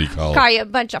 no. What do you call it? Call you a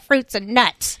bunch of fruits and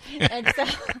nuts. And so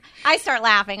I start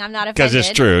laughing. I'm not offended. Because it's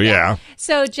true, yeah.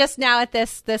 So just now at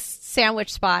this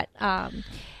sandwich spot,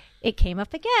 it came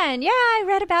up again. Yeah, I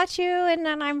read about you, and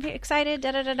I'm excited.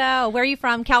 Da-da-da-da. Where are you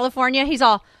from? California? He's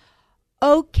all,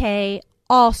 okay,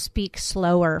 I'll speak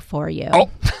slower for you. Oh,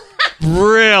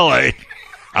 really?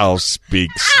 I'll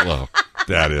speak slow.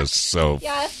 That is so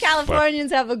Yeah, us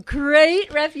Californians have a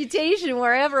great reputation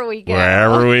wherever we go.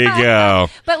 Wherever we go.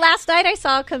 But last night I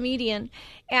saw a comedian,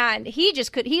 and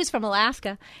he's from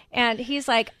Alaska, and he's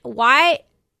like, why?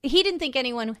 He didn't think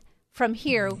anyone from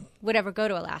here would ever go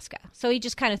to Alaska. So he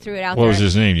just kind of threw it out there. What was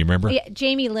his name? You remember? Yeah,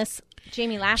 Jamie Lasso.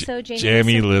 Jamie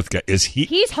Lithgow. Is he?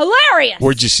 He's hilarious.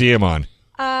 Where'd you see him on?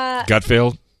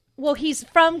 Gutfield? Well, he's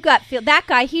from Gutfield. That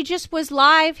guy, he just was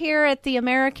live here at the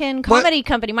American Comedy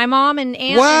Company. My mom and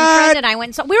aunt and friend and I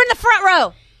went. So we were in the front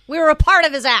row. We were a part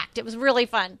of his act. It was really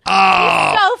fun.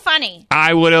 Oh, he's so funny.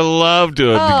 I would have loved to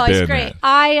have been he's great. There.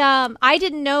 I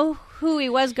didn't know who he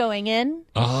was going in.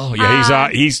 Oh, yeah,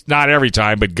 he's not every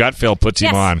time, but Gutfield puts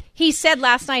him on. He said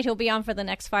last night he'll be on for the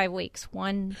next 5 weeks,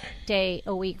 1 day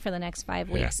a week for the next 5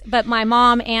 weeks. Yeah. But my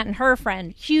mom, aunt, and her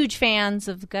friend, huge fans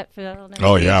of Gutfield.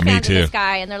 Oh, yeah, me too. This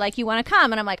guy, and they're like, you want to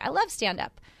come? And I'm like, I love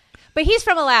stand-up. But he's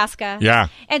from Alaska. Yeah.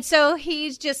 And so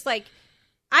he's just like,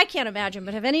 I can't imagine,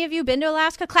 but have any of you been to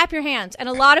Alaska? Clap your hands. And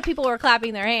a lot of people were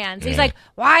clapping their hands. Yeah. He's like,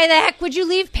 why the heck would you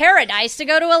leave paradise to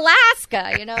go to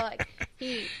Alaska? You know,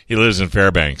 he lives in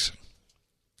Fairbanks.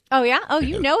 Oh, yeah? Oh,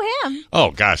 you know him.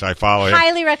 Oh, gosh, I follow him.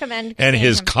 Highly recommend. And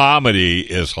his comedy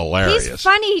is hilarious. He's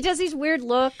funny. He does these weird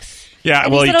looks. Yeah,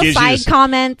 and well, he gives side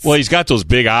comments. Well, he's got those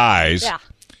big eyes. Yeah.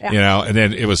 You know, and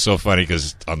then it was so funny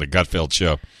because on the Gutfield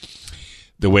show,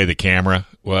 the way the camera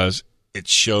was, it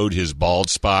showed his bald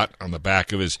spot on the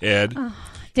back of his head. Oh.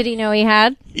 Did he know he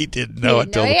had? He didn't know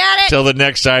it till the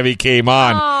next time he came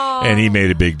on, and he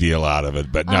made a big deal out of it.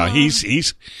 But no,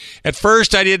 he's. At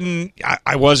first,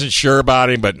 I wasn't sure about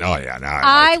him, but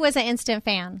I was an instant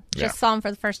fan. Just saw him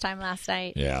for the first time last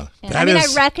night. Yeah, I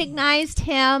recognized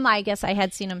him. I guess I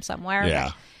had seen him somewhere.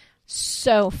 Yeah,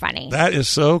 so funny. That is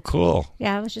so cool.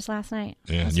 Yeah, it was just last night.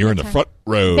 Yeah, and you're in the front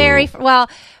row. Well,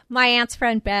 my aunt's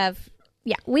friend Bev.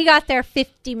 Yeah, we got there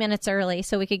 50 minutes early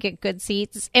so we could get good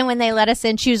seats. And when they let us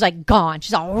in, she was like gone.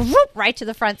 She's all right to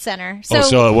the front center.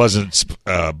 So it wasn't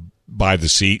by the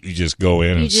seat. You just go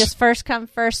in. You just first come,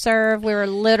 first serve. We were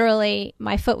literally,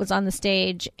 my foot was on the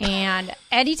stage. And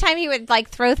anytime he would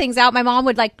throw things out, my mom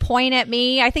would point at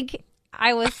me. I think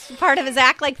I was part of his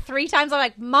act 3 times. I'm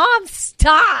like, Mom,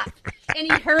 stop. And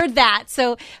he heard that.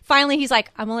 So finally he's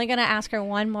like, I'm only going to ask her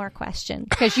one more question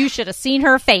because you should have seen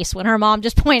her face when her mom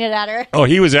just pointed at her. Oh,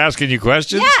 he was asking you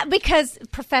questions? Yeah, because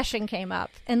profession came up.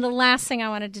 And the last thing I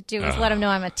wanted to do was let him know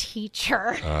I'm a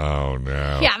teacher. Oh,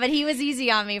 no. Yeah, but he was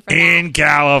easy on me for in that.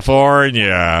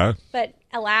 California. But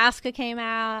Alaska came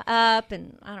up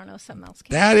and I don't know, something else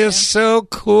came That up is so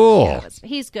cool. Yeah,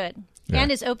 he's good. Yeah.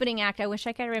 And his opening act, I wish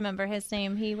I could remember his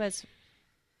name. He was,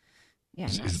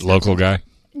 he's a local guy.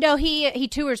 No, he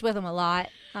tours with him a lot.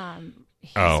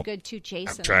 He's good too,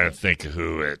 Jason. I'm trying to think of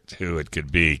who it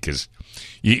could be because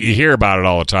you hear about it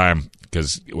all the time.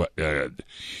 Because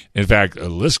in fact,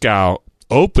 Lithgow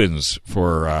opens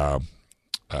for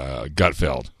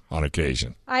Gutfeld on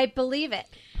occasion. I believe it.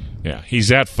 Yeah, he's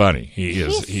that funny.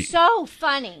 He's so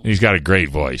funny. He's got a great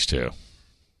voice too.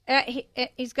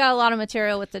 He's got a lot of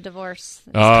material with the divorce.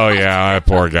 Oh yeah, that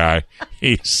poor guy.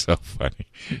 He's so funny.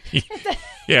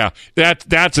 Yeah,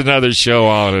 that's another show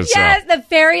on itself. Yes, the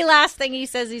very last thing he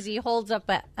says is he holds up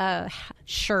a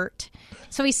shirt.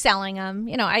 So he's selling them.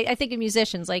 You know, I think of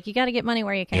musicians, you got to get money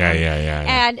where you can. Yeah.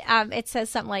 And it says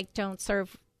something like, don't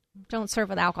serve don't serve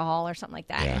with alcohol or something like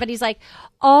that. Yeah. But he's like,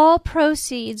 all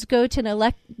proceeds go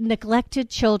to neglected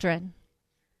children.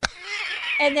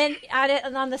 And then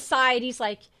on the side, he's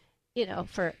like,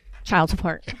 for child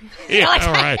support. Yeah,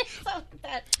 all right. So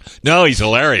No, he's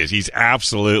hilarious. He's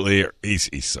absolutely,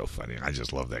 he's so funny. I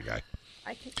just love that guy.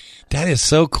 That is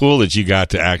so cool that you got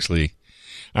to actually.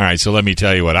 All right, so let me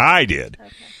tell you what I did. Okay.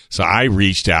 So I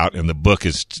reached out, and the book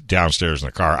is downstairs in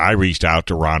the car. I reached out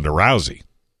to Ronda Rousey.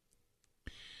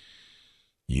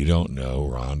 You don't know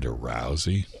Ronda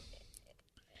Rousey?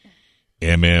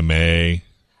 MMA.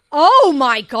 Oh,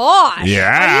 my gosh.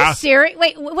 Yeah. Are you serious?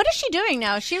 Wait, what is she doing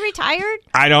now? Is she retired?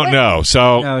 I don't know.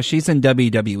 So No, she's in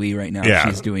WWE right now. Yeah.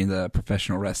 She's doing the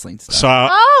professional wrestling stuff. So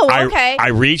okay.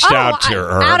 I reached out to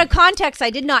her. Out of context,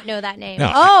 I did not know that name.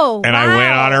 No, and wow. I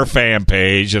went on her fan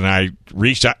page, and I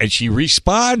reached out, and she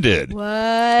responded.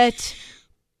 What?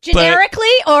 Generically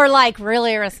or like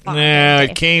really responded? Yeah,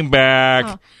 it came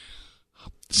back.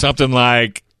 Something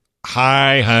like,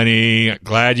 "Hi, honey.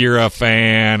 Glad you're a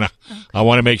fan. Okay. I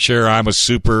want to make sure I'm a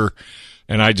super,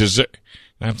 and I deserve."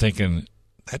 I'm thinking,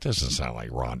 that doesn't sound like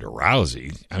Ronda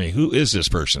Rousey. I mean, who is this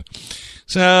person?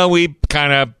 So we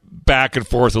kind of back and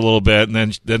forth a little bit,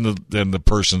 and then the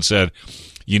person said,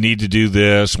 "You need to do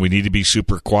this. We need to be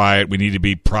super quiet. We need to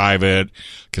be private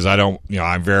because I don't,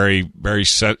 I'm very, very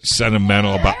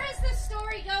sentimental about." Where is this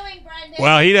story going, Brendan?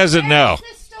 Well, he doesn't know.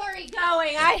 Where is this story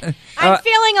going? I'm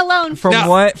feeling alone.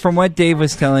 From what Dave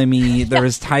was telling me, there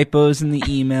was typos in the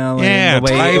email and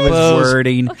the way it was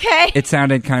wording. Okay. It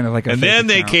sounded kind of like a. And fake then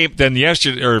they account. came. Then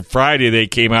yesterday or Friday, they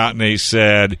came out and they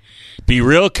said, "Be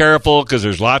real careful because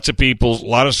there's lots of people, a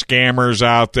lot of scammers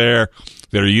out there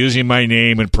that are using my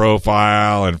name and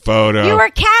profile and photo." You were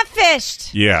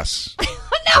catfished. Yes.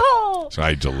 No. So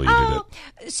I deleted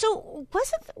it. So what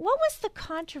was the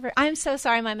controversy? I'm so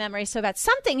sorry, my memory's so bad.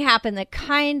 Something happened that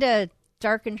kind of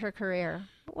darkened her career.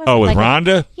 With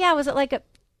Rhonda? Was it like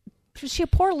was she a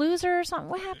poor loser or something?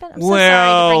 What happened? I'm so Well,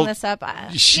 sorry to bring this up.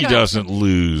 She doesn't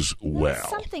lose well.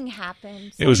 Something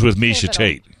happened. It was with Misha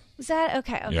Tate. Was that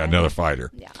okay? Yeah, another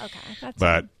fighter. Yeah, okay. That's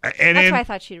why I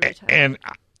thought she'd retire. And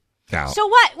now, so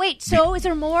what? Wait. So is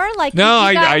there more? Like no,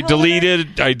 I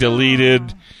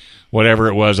deleted whatever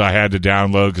it was I had to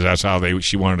download because that's how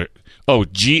she wanted it. Oh,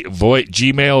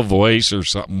 Gmail voice or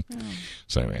something.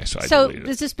 So anyway, I deleted it.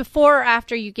 Is this before or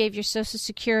after you gave your Social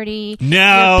Security?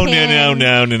 No.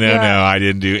 I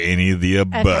didn't do any of the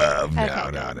above.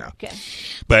 Okay. No. Good.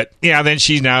 But yeah, then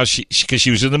because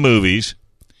she was in the movies.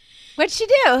 What'd she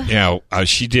do? Yeah,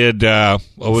 she did. What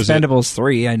was Expendables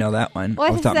 3. I know that one.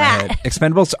 What off is the top that? of my head.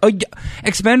 Expendables. Oh, yeah.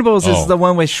 Expendables is the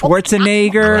one with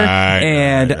Schwarzenegger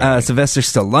and Sylvester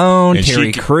Stallone, and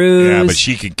Terry Crews. Yeah, but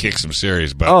she can kick some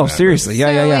serious butt. Oh, seriously?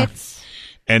 Yeah.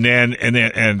 And then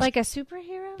like a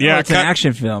superhero. Yeah, it's an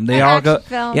action film. They all go.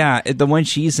 Yeah, the one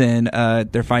she's in,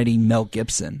 they're fighting Mel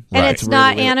Gibson, and it's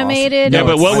not really animated. Awesome.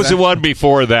 Yeah, but what was the one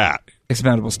before that?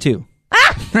 Expendables 2.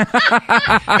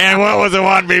 And what was the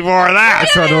one before that?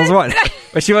 Expendables 1.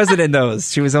 But she wasn't in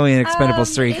those. She was only in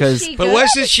Expendables 3. But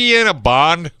wasn't she in a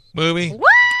Bond movie?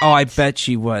 What? Oh, I bet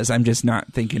she was. I'm just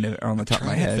not thinking of it on the top of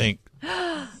my head.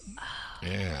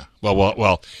 Yeah.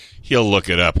 Well, he'll look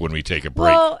it up when we take a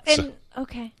break.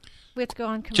 Okay. We have to go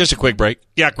on. Just a quick break.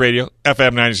 Yak Radio,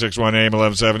 FM 96.1 AM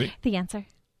 1170. The answer.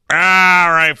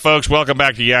 All right, folks. Welcome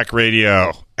back to Yak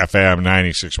Radio, FM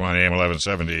 96.1 AM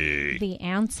 1170. The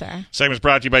answer. Segment's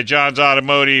brought to you by John's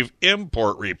Automotive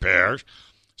Import Repairs,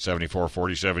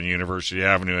 7447 University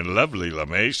Avenue in lovely La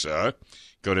Mesa.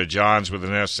 Go to John's with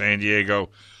an S, San Diego,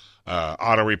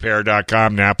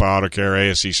 autorepair.com, Napa Auto Care,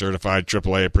 ASC certified,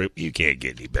 AAA approved. You can't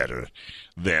get any better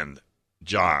than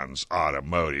John's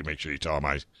Automotive. Make sure you tell them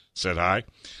I said hi.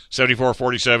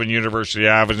 7447 University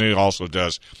Avenue also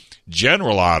does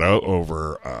General Auto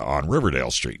over on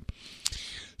Riverdale Street.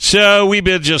 So we've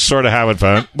been just sort of having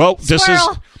fun. Well, this is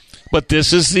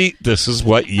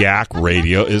what Yak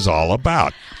Radio is all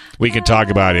about. We can talk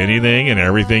about anything and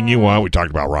everything you want. We talked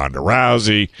about Ronda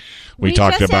Rousey. We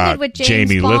talked about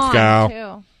Jamie Lithgow.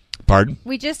 Too. Pardon?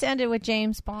 We just ended with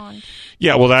James Bond.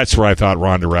 Yeah, well, that's where I thought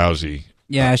Ronda Rousey.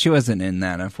 Yeah, she wasn't in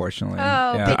that, unfortunately. Oh,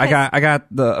 yeah, I got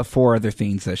the 4 other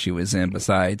things that she was in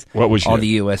besides what was all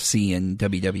the UFC and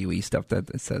WWE stuff that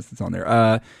it says it's on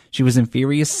there. She was in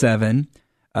Furious 7,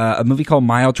 a movie called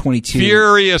Mile 22.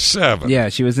 Furious 7. Yeah,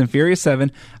 she was in Furious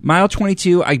 7. Mile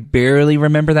 22, I barely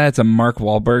remember that. It's a Mark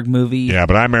Wahlberg movie. Yeah,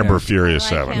 but I remember Furious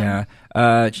 7. Yeah.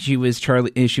 She was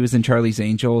in Charlie's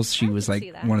Angels. She was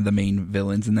like one of the main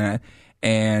villains in that.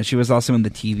 And she was also in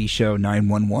the TV show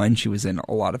 911. She was in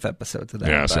a lot of episodes of that.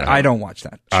 Yeah, but so I don't watch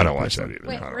that. I don't watch that either.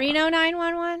 Wait, Reno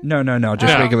 911? No,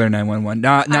 just regular 911.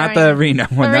 Not right. the Reno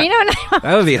one. The Reno 911.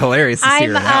 That would be hilarious to see her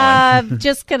in that one. I'm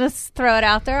just going to throw it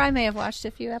out there. I may have watched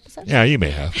a few episodes. Yeah, you may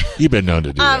have. You've been known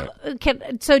to do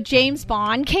that. So James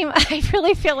Bond came. I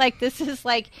really feel like this is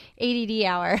like ADD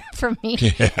hour for me.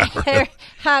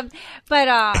 Yeah, but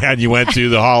and you went to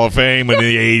the Hall of Fame in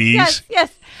the 80s.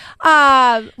 Yes.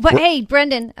 But hey,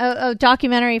 Brendan, a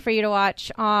documentary for you to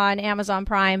watch on Amazon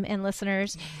Prime and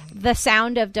listeners, The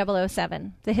Sound of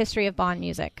 007, the history of Bond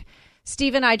music.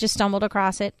 Steve and I just stumbled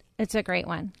across it. It's a great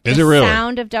one. Is it really? The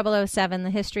Sound of 007, the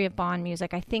history of Bond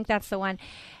music. I think that's the one.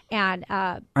 And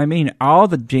I mean, all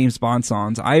the James Bond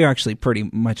songs I actually pretty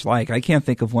much like. I can't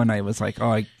think of one I was like,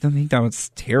 oh, I don't think that was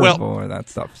terrible or that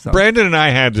stuff. So. Brandon and I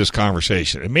had this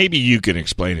conversation, and maybe you can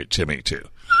explain it to me too.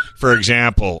 For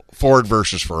example, Ford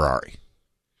versus Ferrari,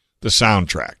 the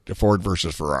soundtrack to Ford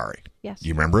versus Ferrari. Yes.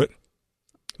 You remember it?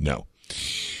 No.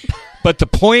 But the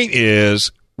point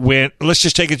is, let's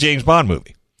just take a James Bond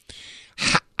movie.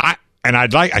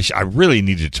 I really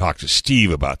need to talk to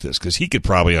Steve about this because he could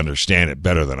probably understand it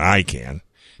better than I can.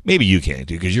 Maybe you can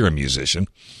too because you're a musician.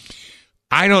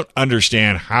 I don't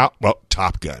understand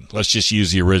Top Gun. Let's just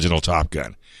use the original Top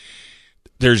Gun.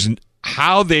 There's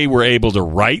how they were able to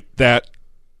write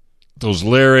those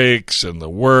lyrics and the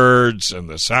words and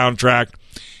the soundtrack,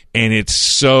 and it's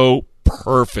so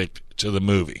perfect to the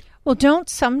movie. Well, don't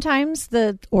sometimes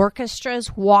the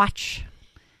orchestras watch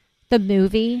the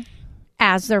movie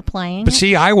as they're playing? But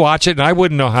see, I watch it and I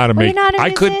wouldn't know how to make. You're not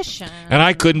a musician.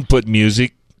 I couldn't put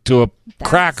music to a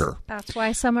cracker. That's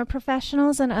why some are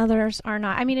professionals and others are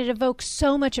not. I mean, it evokes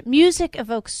so much. Music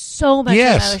evokes so much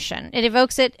emotion. It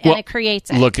evokes it and it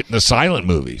creates it. Look at the silent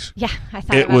movies. Yeah, I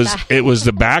thought about that. It was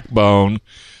the backbone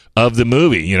of the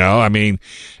movie, you know. I mean,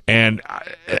 and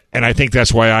I think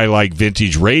that's why I like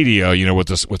vintage radio, you know, with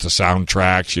the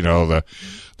soundtracks, you know,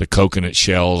 the coconut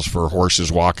shells for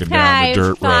horses walking down the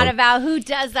dirt road. I thought about who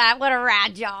does that. What a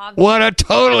rad job. What a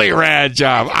totally rad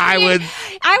job. I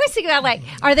was thinking about, like,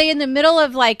 are they in the middle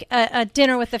of, like, a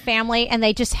dinner with the family and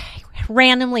they just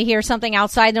randomly hear something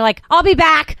outside and they're like, I'll be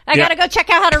back. I got to go check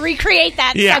out how to recreate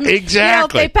that. Yeah,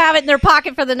 exactly. You know, they have it in their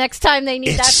pocket for the next time they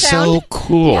need that sound. It's so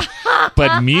cool.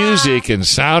 But music and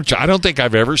soundtrack, I don't think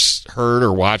I've ever heard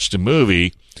or watched a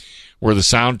movie where the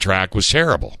soundtrack was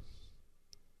terrible.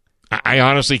 I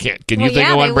honestly can't. Can you think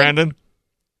of one, Brandon?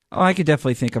 Oh, I could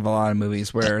definitely think of a lot of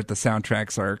movies where the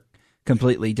soundtracks are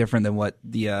completely different than what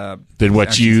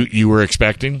you were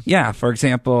expecting. Yeah, for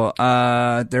example,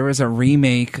 there was a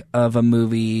remake of a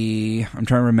movie. I'm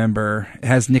trying to remember. It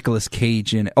has Nicolas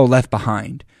Cage in it. Oh, Left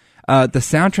Behind. The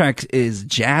soundtrack is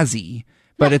jazzy,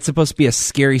 but it's supposed to be a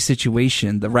scary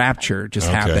situation. The rapture just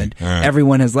happened. Right.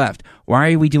 Everyone has left.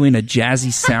 Why are we doing a jazzy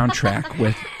soundtrack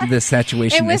with this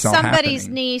situation? It was all somebody's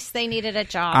happening? niece. They needed a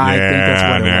job. I think that's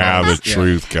what it now was. the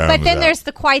truth comes But then out. there's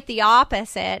quite the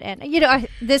opposite. And, you know,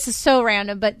 this is so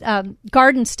random, but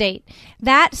Garden State,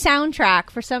 that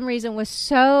soundtrack for some reason was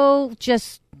so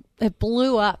it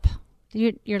blew up.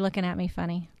 You're looking at me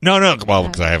funny. No, well,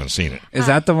 because I haven't seen it. Is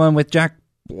that the one with Jack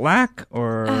Black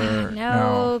or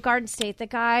no? Garden State, the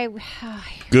guy.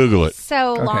 Google it.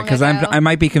 So long because ago. I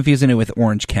might be confusing it with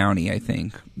Orange County. I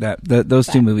think that those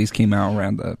two movies came out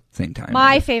around the same time.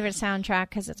 My favorite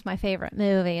soundtrack, because it's my favorite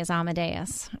movie, is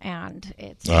Amadeus, and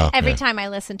it's every time I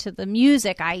listen to the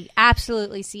music, I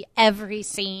absolutely see every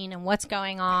scene and what's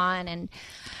going on. And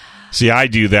see, I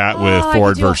do that with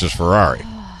Ford versus Ferrari.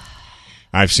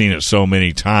 I've seen it so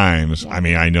many times. Yeah. I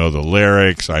mean, I know the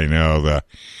lyrics. I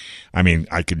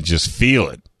can just feel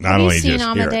it. Not Have only you seen just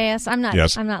Amadeus? Hear it. I'm not.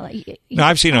 Yes. I'm not like. No,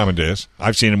 I've seen Amadeus.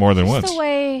 I've seen it more than once. The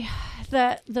way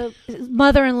the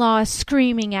mother-in-law is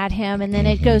screaming at him, and then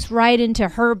it goes right into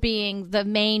her being the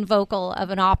main vocal of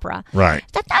an opera. Right.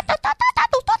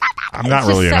 I'm not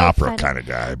really an opera kind of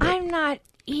guy. But I'm not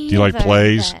either. Do you like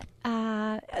plays?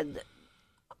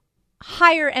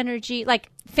 Higher energy, like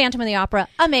Phantom of the Opera,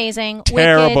 amazing.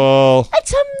 Terrible. Wicked.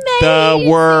 It's amazing. The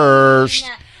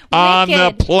worst. On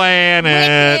the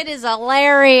planet. Wicked is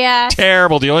hilarious.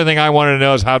 Terrible. The only thing I want to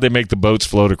know is how they make the boats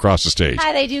float across the stage.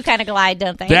 They do kind of glide,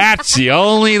 don't they? That's the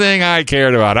only thing I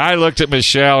cared about. I looked at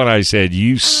Michelle and I said,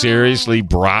 you seriously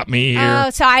brought me here? Oh,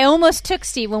 so I almost took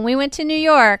Steve. When we went to New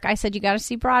York, I said, you got to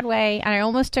see Broadway. And I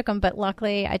almost took him, but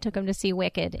luckily I took him to see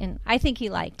Wicked. And I think he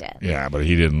liked it. Yeah, but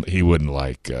he wouldn't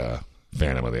like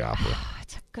Phantom of the Opera.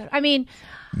 It's good. I mean,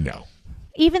 no.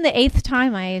 Even the 8th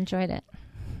time I enjoyed it.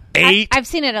 8 I've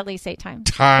seen it at least 8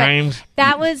 times. Times? But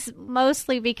that was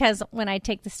mostly because when I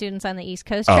take the students on the East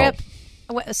Coast trip,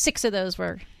 6 of those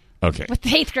were Okay. with the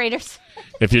 8th graders.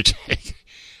 If you're, it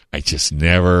just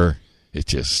never,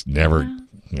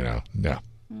 no.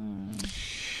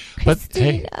 But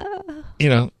hey,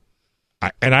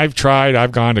 I've tried.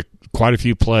 I've gone to quite a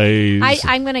few plays.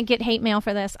 I'm going to get hate mail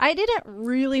for this. I didn't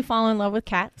really fall in love with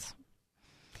cats.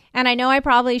 And I know I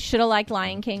probably should have liked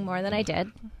Lion King more than I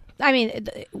did. I mean,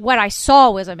 what I saw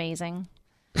was amazing.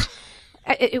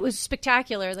 It was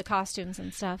spectacular, the costumes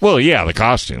and stuff. Well, yeah, the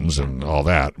costumes and all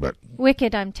that, but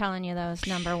Wicked, I'm telling you, though, is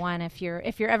number one. If you're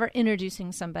ever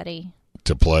introducing somebody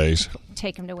to plays,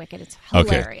 take them to Wicked. It's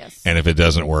hilarious. Okay. And if it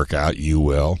doesn't work out, you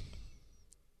will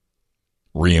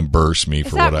reimburse me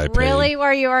for what I paid. Is that really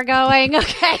where you are going?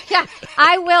 Okay, yeah,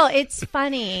 I will. It's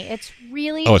funny. It's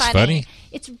really funny. Oh, it's funny?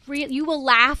 It's real. You will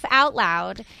laugh out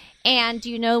loud. And do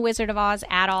you know Wizard of Oz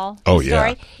at all? Oh,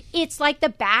 story? Yeah. It's like the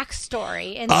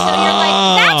backstory. And so you're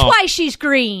like, that's why she's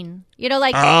green. You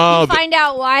find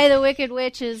out why the Wicked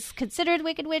Witch is considered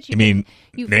Wicked Witch.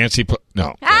 Nancy?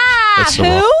 No.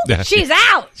 Who? She's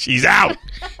out. She's out.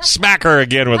 Smack her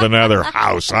again with another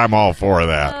house. I'm all for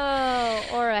that.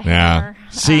 Oh, or a hammer.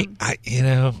 See,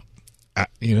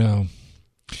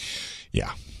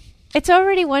 yeah. It's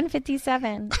already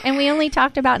 1:57, and we only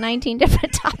talked about 19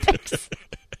 different topics.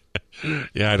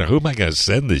 Yeah, I know. Who am I going to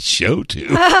send this show to?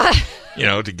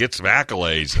 To get some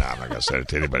accolades. No, I'm not going to send it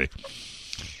to anybody.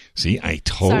 See, I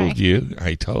told you. Am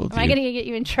I going to get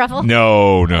you in trouble?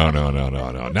 No.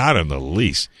 Not in the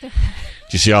least. Did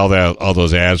you see all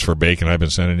those ads for bacon I've been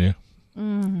sending you?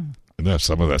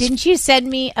 Some of that. Didn't you send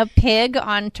me a pig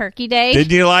on Turkey Day?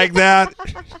 Didn't you like that?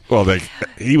 Well,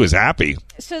 he was happy.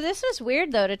 So this was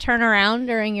weird, though, to turn around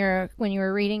when you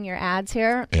were reading your ads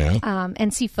here,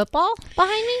 and see football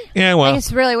behind me. Yeah, well,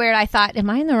 it's really weird. I thought, am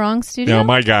I in the wrong studio? No,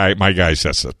 my guy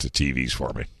sets up the TVs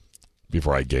for me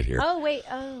before I get here. Oh wait,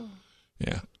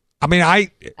 yeah. I mean,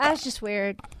 that's just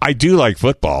weird. I do like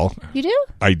football. You do?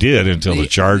 I did until the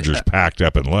Chargers packed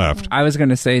up and left. I was going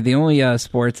to say the only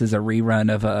sports is a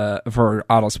rerun of for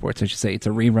auto sports. I should say it's a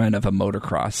rerun of a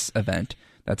motocross event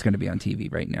that's going to be on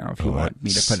TV right now. If you want me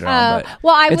to put it on,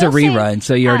 but it's a rerun,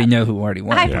 so you already know who already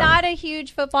won. I'm not a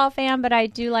huge football fan, but I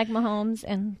do like Mahomes,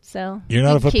 and so you're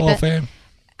not a football fan.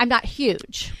 I'm not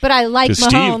huge, but I like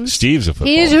Mahomes. Steve's a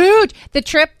football. He's huge. The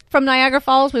trip from Niagara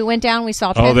Falls, we went down, we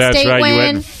saw Penn State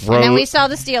win, and then we saw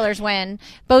the Steelers win.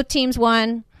 Both teams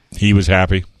won. He was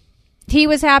happy.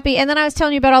 And then I was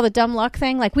telling you about all the dumb luck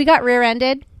thing. Like, we got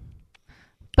rear-ended,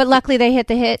 but luckily they hit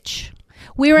the hitch.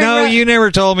 You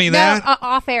never told me that.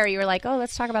 Off air, you were like, oh,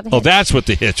 let's talk about the hitch. Oh, that's what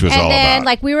the hitch was all about. And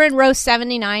then, we were in row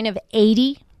 79 of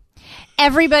 80.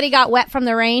 Everybody got wet from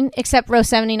the rain except row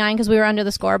 79 because we were under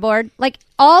the scoreboard.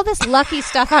 All this lucky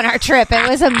stuff on our trip. It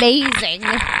was amazing.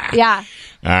 Yeah.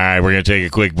 All right, we're going to take a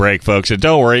quick break, folks. And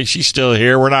don't worry, she's still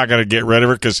here. We're not going to get rid of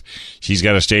her because she's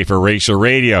got to stay for Racer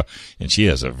Radio. And she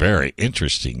has a very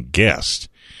interesting guest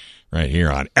right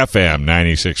here on FM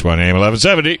 96.1 AM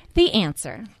 1170. The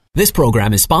Answer. This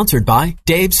program is sponsored by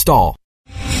Dave Stahl.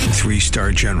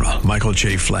 3-star General Michael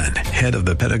J. Flynn, head of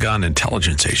the Pentagon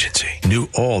Intelligence Agency, knew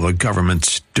all the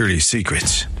government's dirty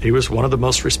secrets. He was one of the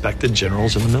most respected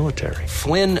generals in the military.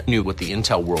 Flynn knew what the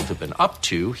intel world had been up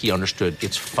to. He understood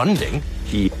its funding.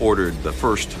 He ordered the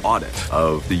first audit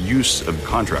of the use of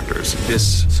contractors.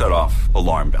 This set off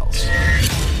alarm bells.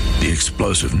 The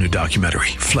explosive new documentary,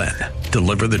 Flynn,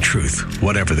 Deliver the Truth,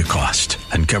 Whatever the Cost,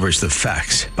 uncovers the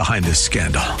facts behind this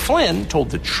scandal. Flynn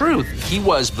told the truth. He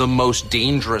was the most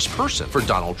dangerous person for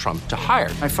Donald Trump to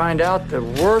hire. I find out the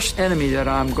worst enemy that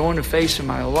I'm going to face in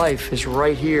my life is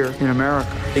right here in America.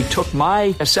 They took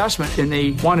my assessment and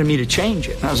they wanted me to change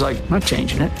it. And I was like, I'm not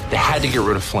changing it. They had to get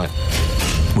rid of Flynn.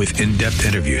 With in-depth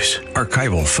interviews,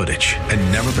 archival footage,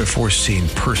 and never-before-seen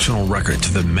personal records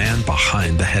of the man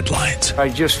behind the headlines. I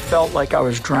just felt like I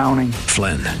was drowning.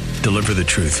 Flynn, Deliver the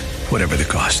Truth, Whatever the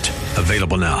Cost.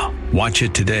 Available now. Watch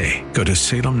it today. Go to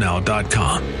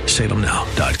salemnow.com.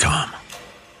 salemnow.com.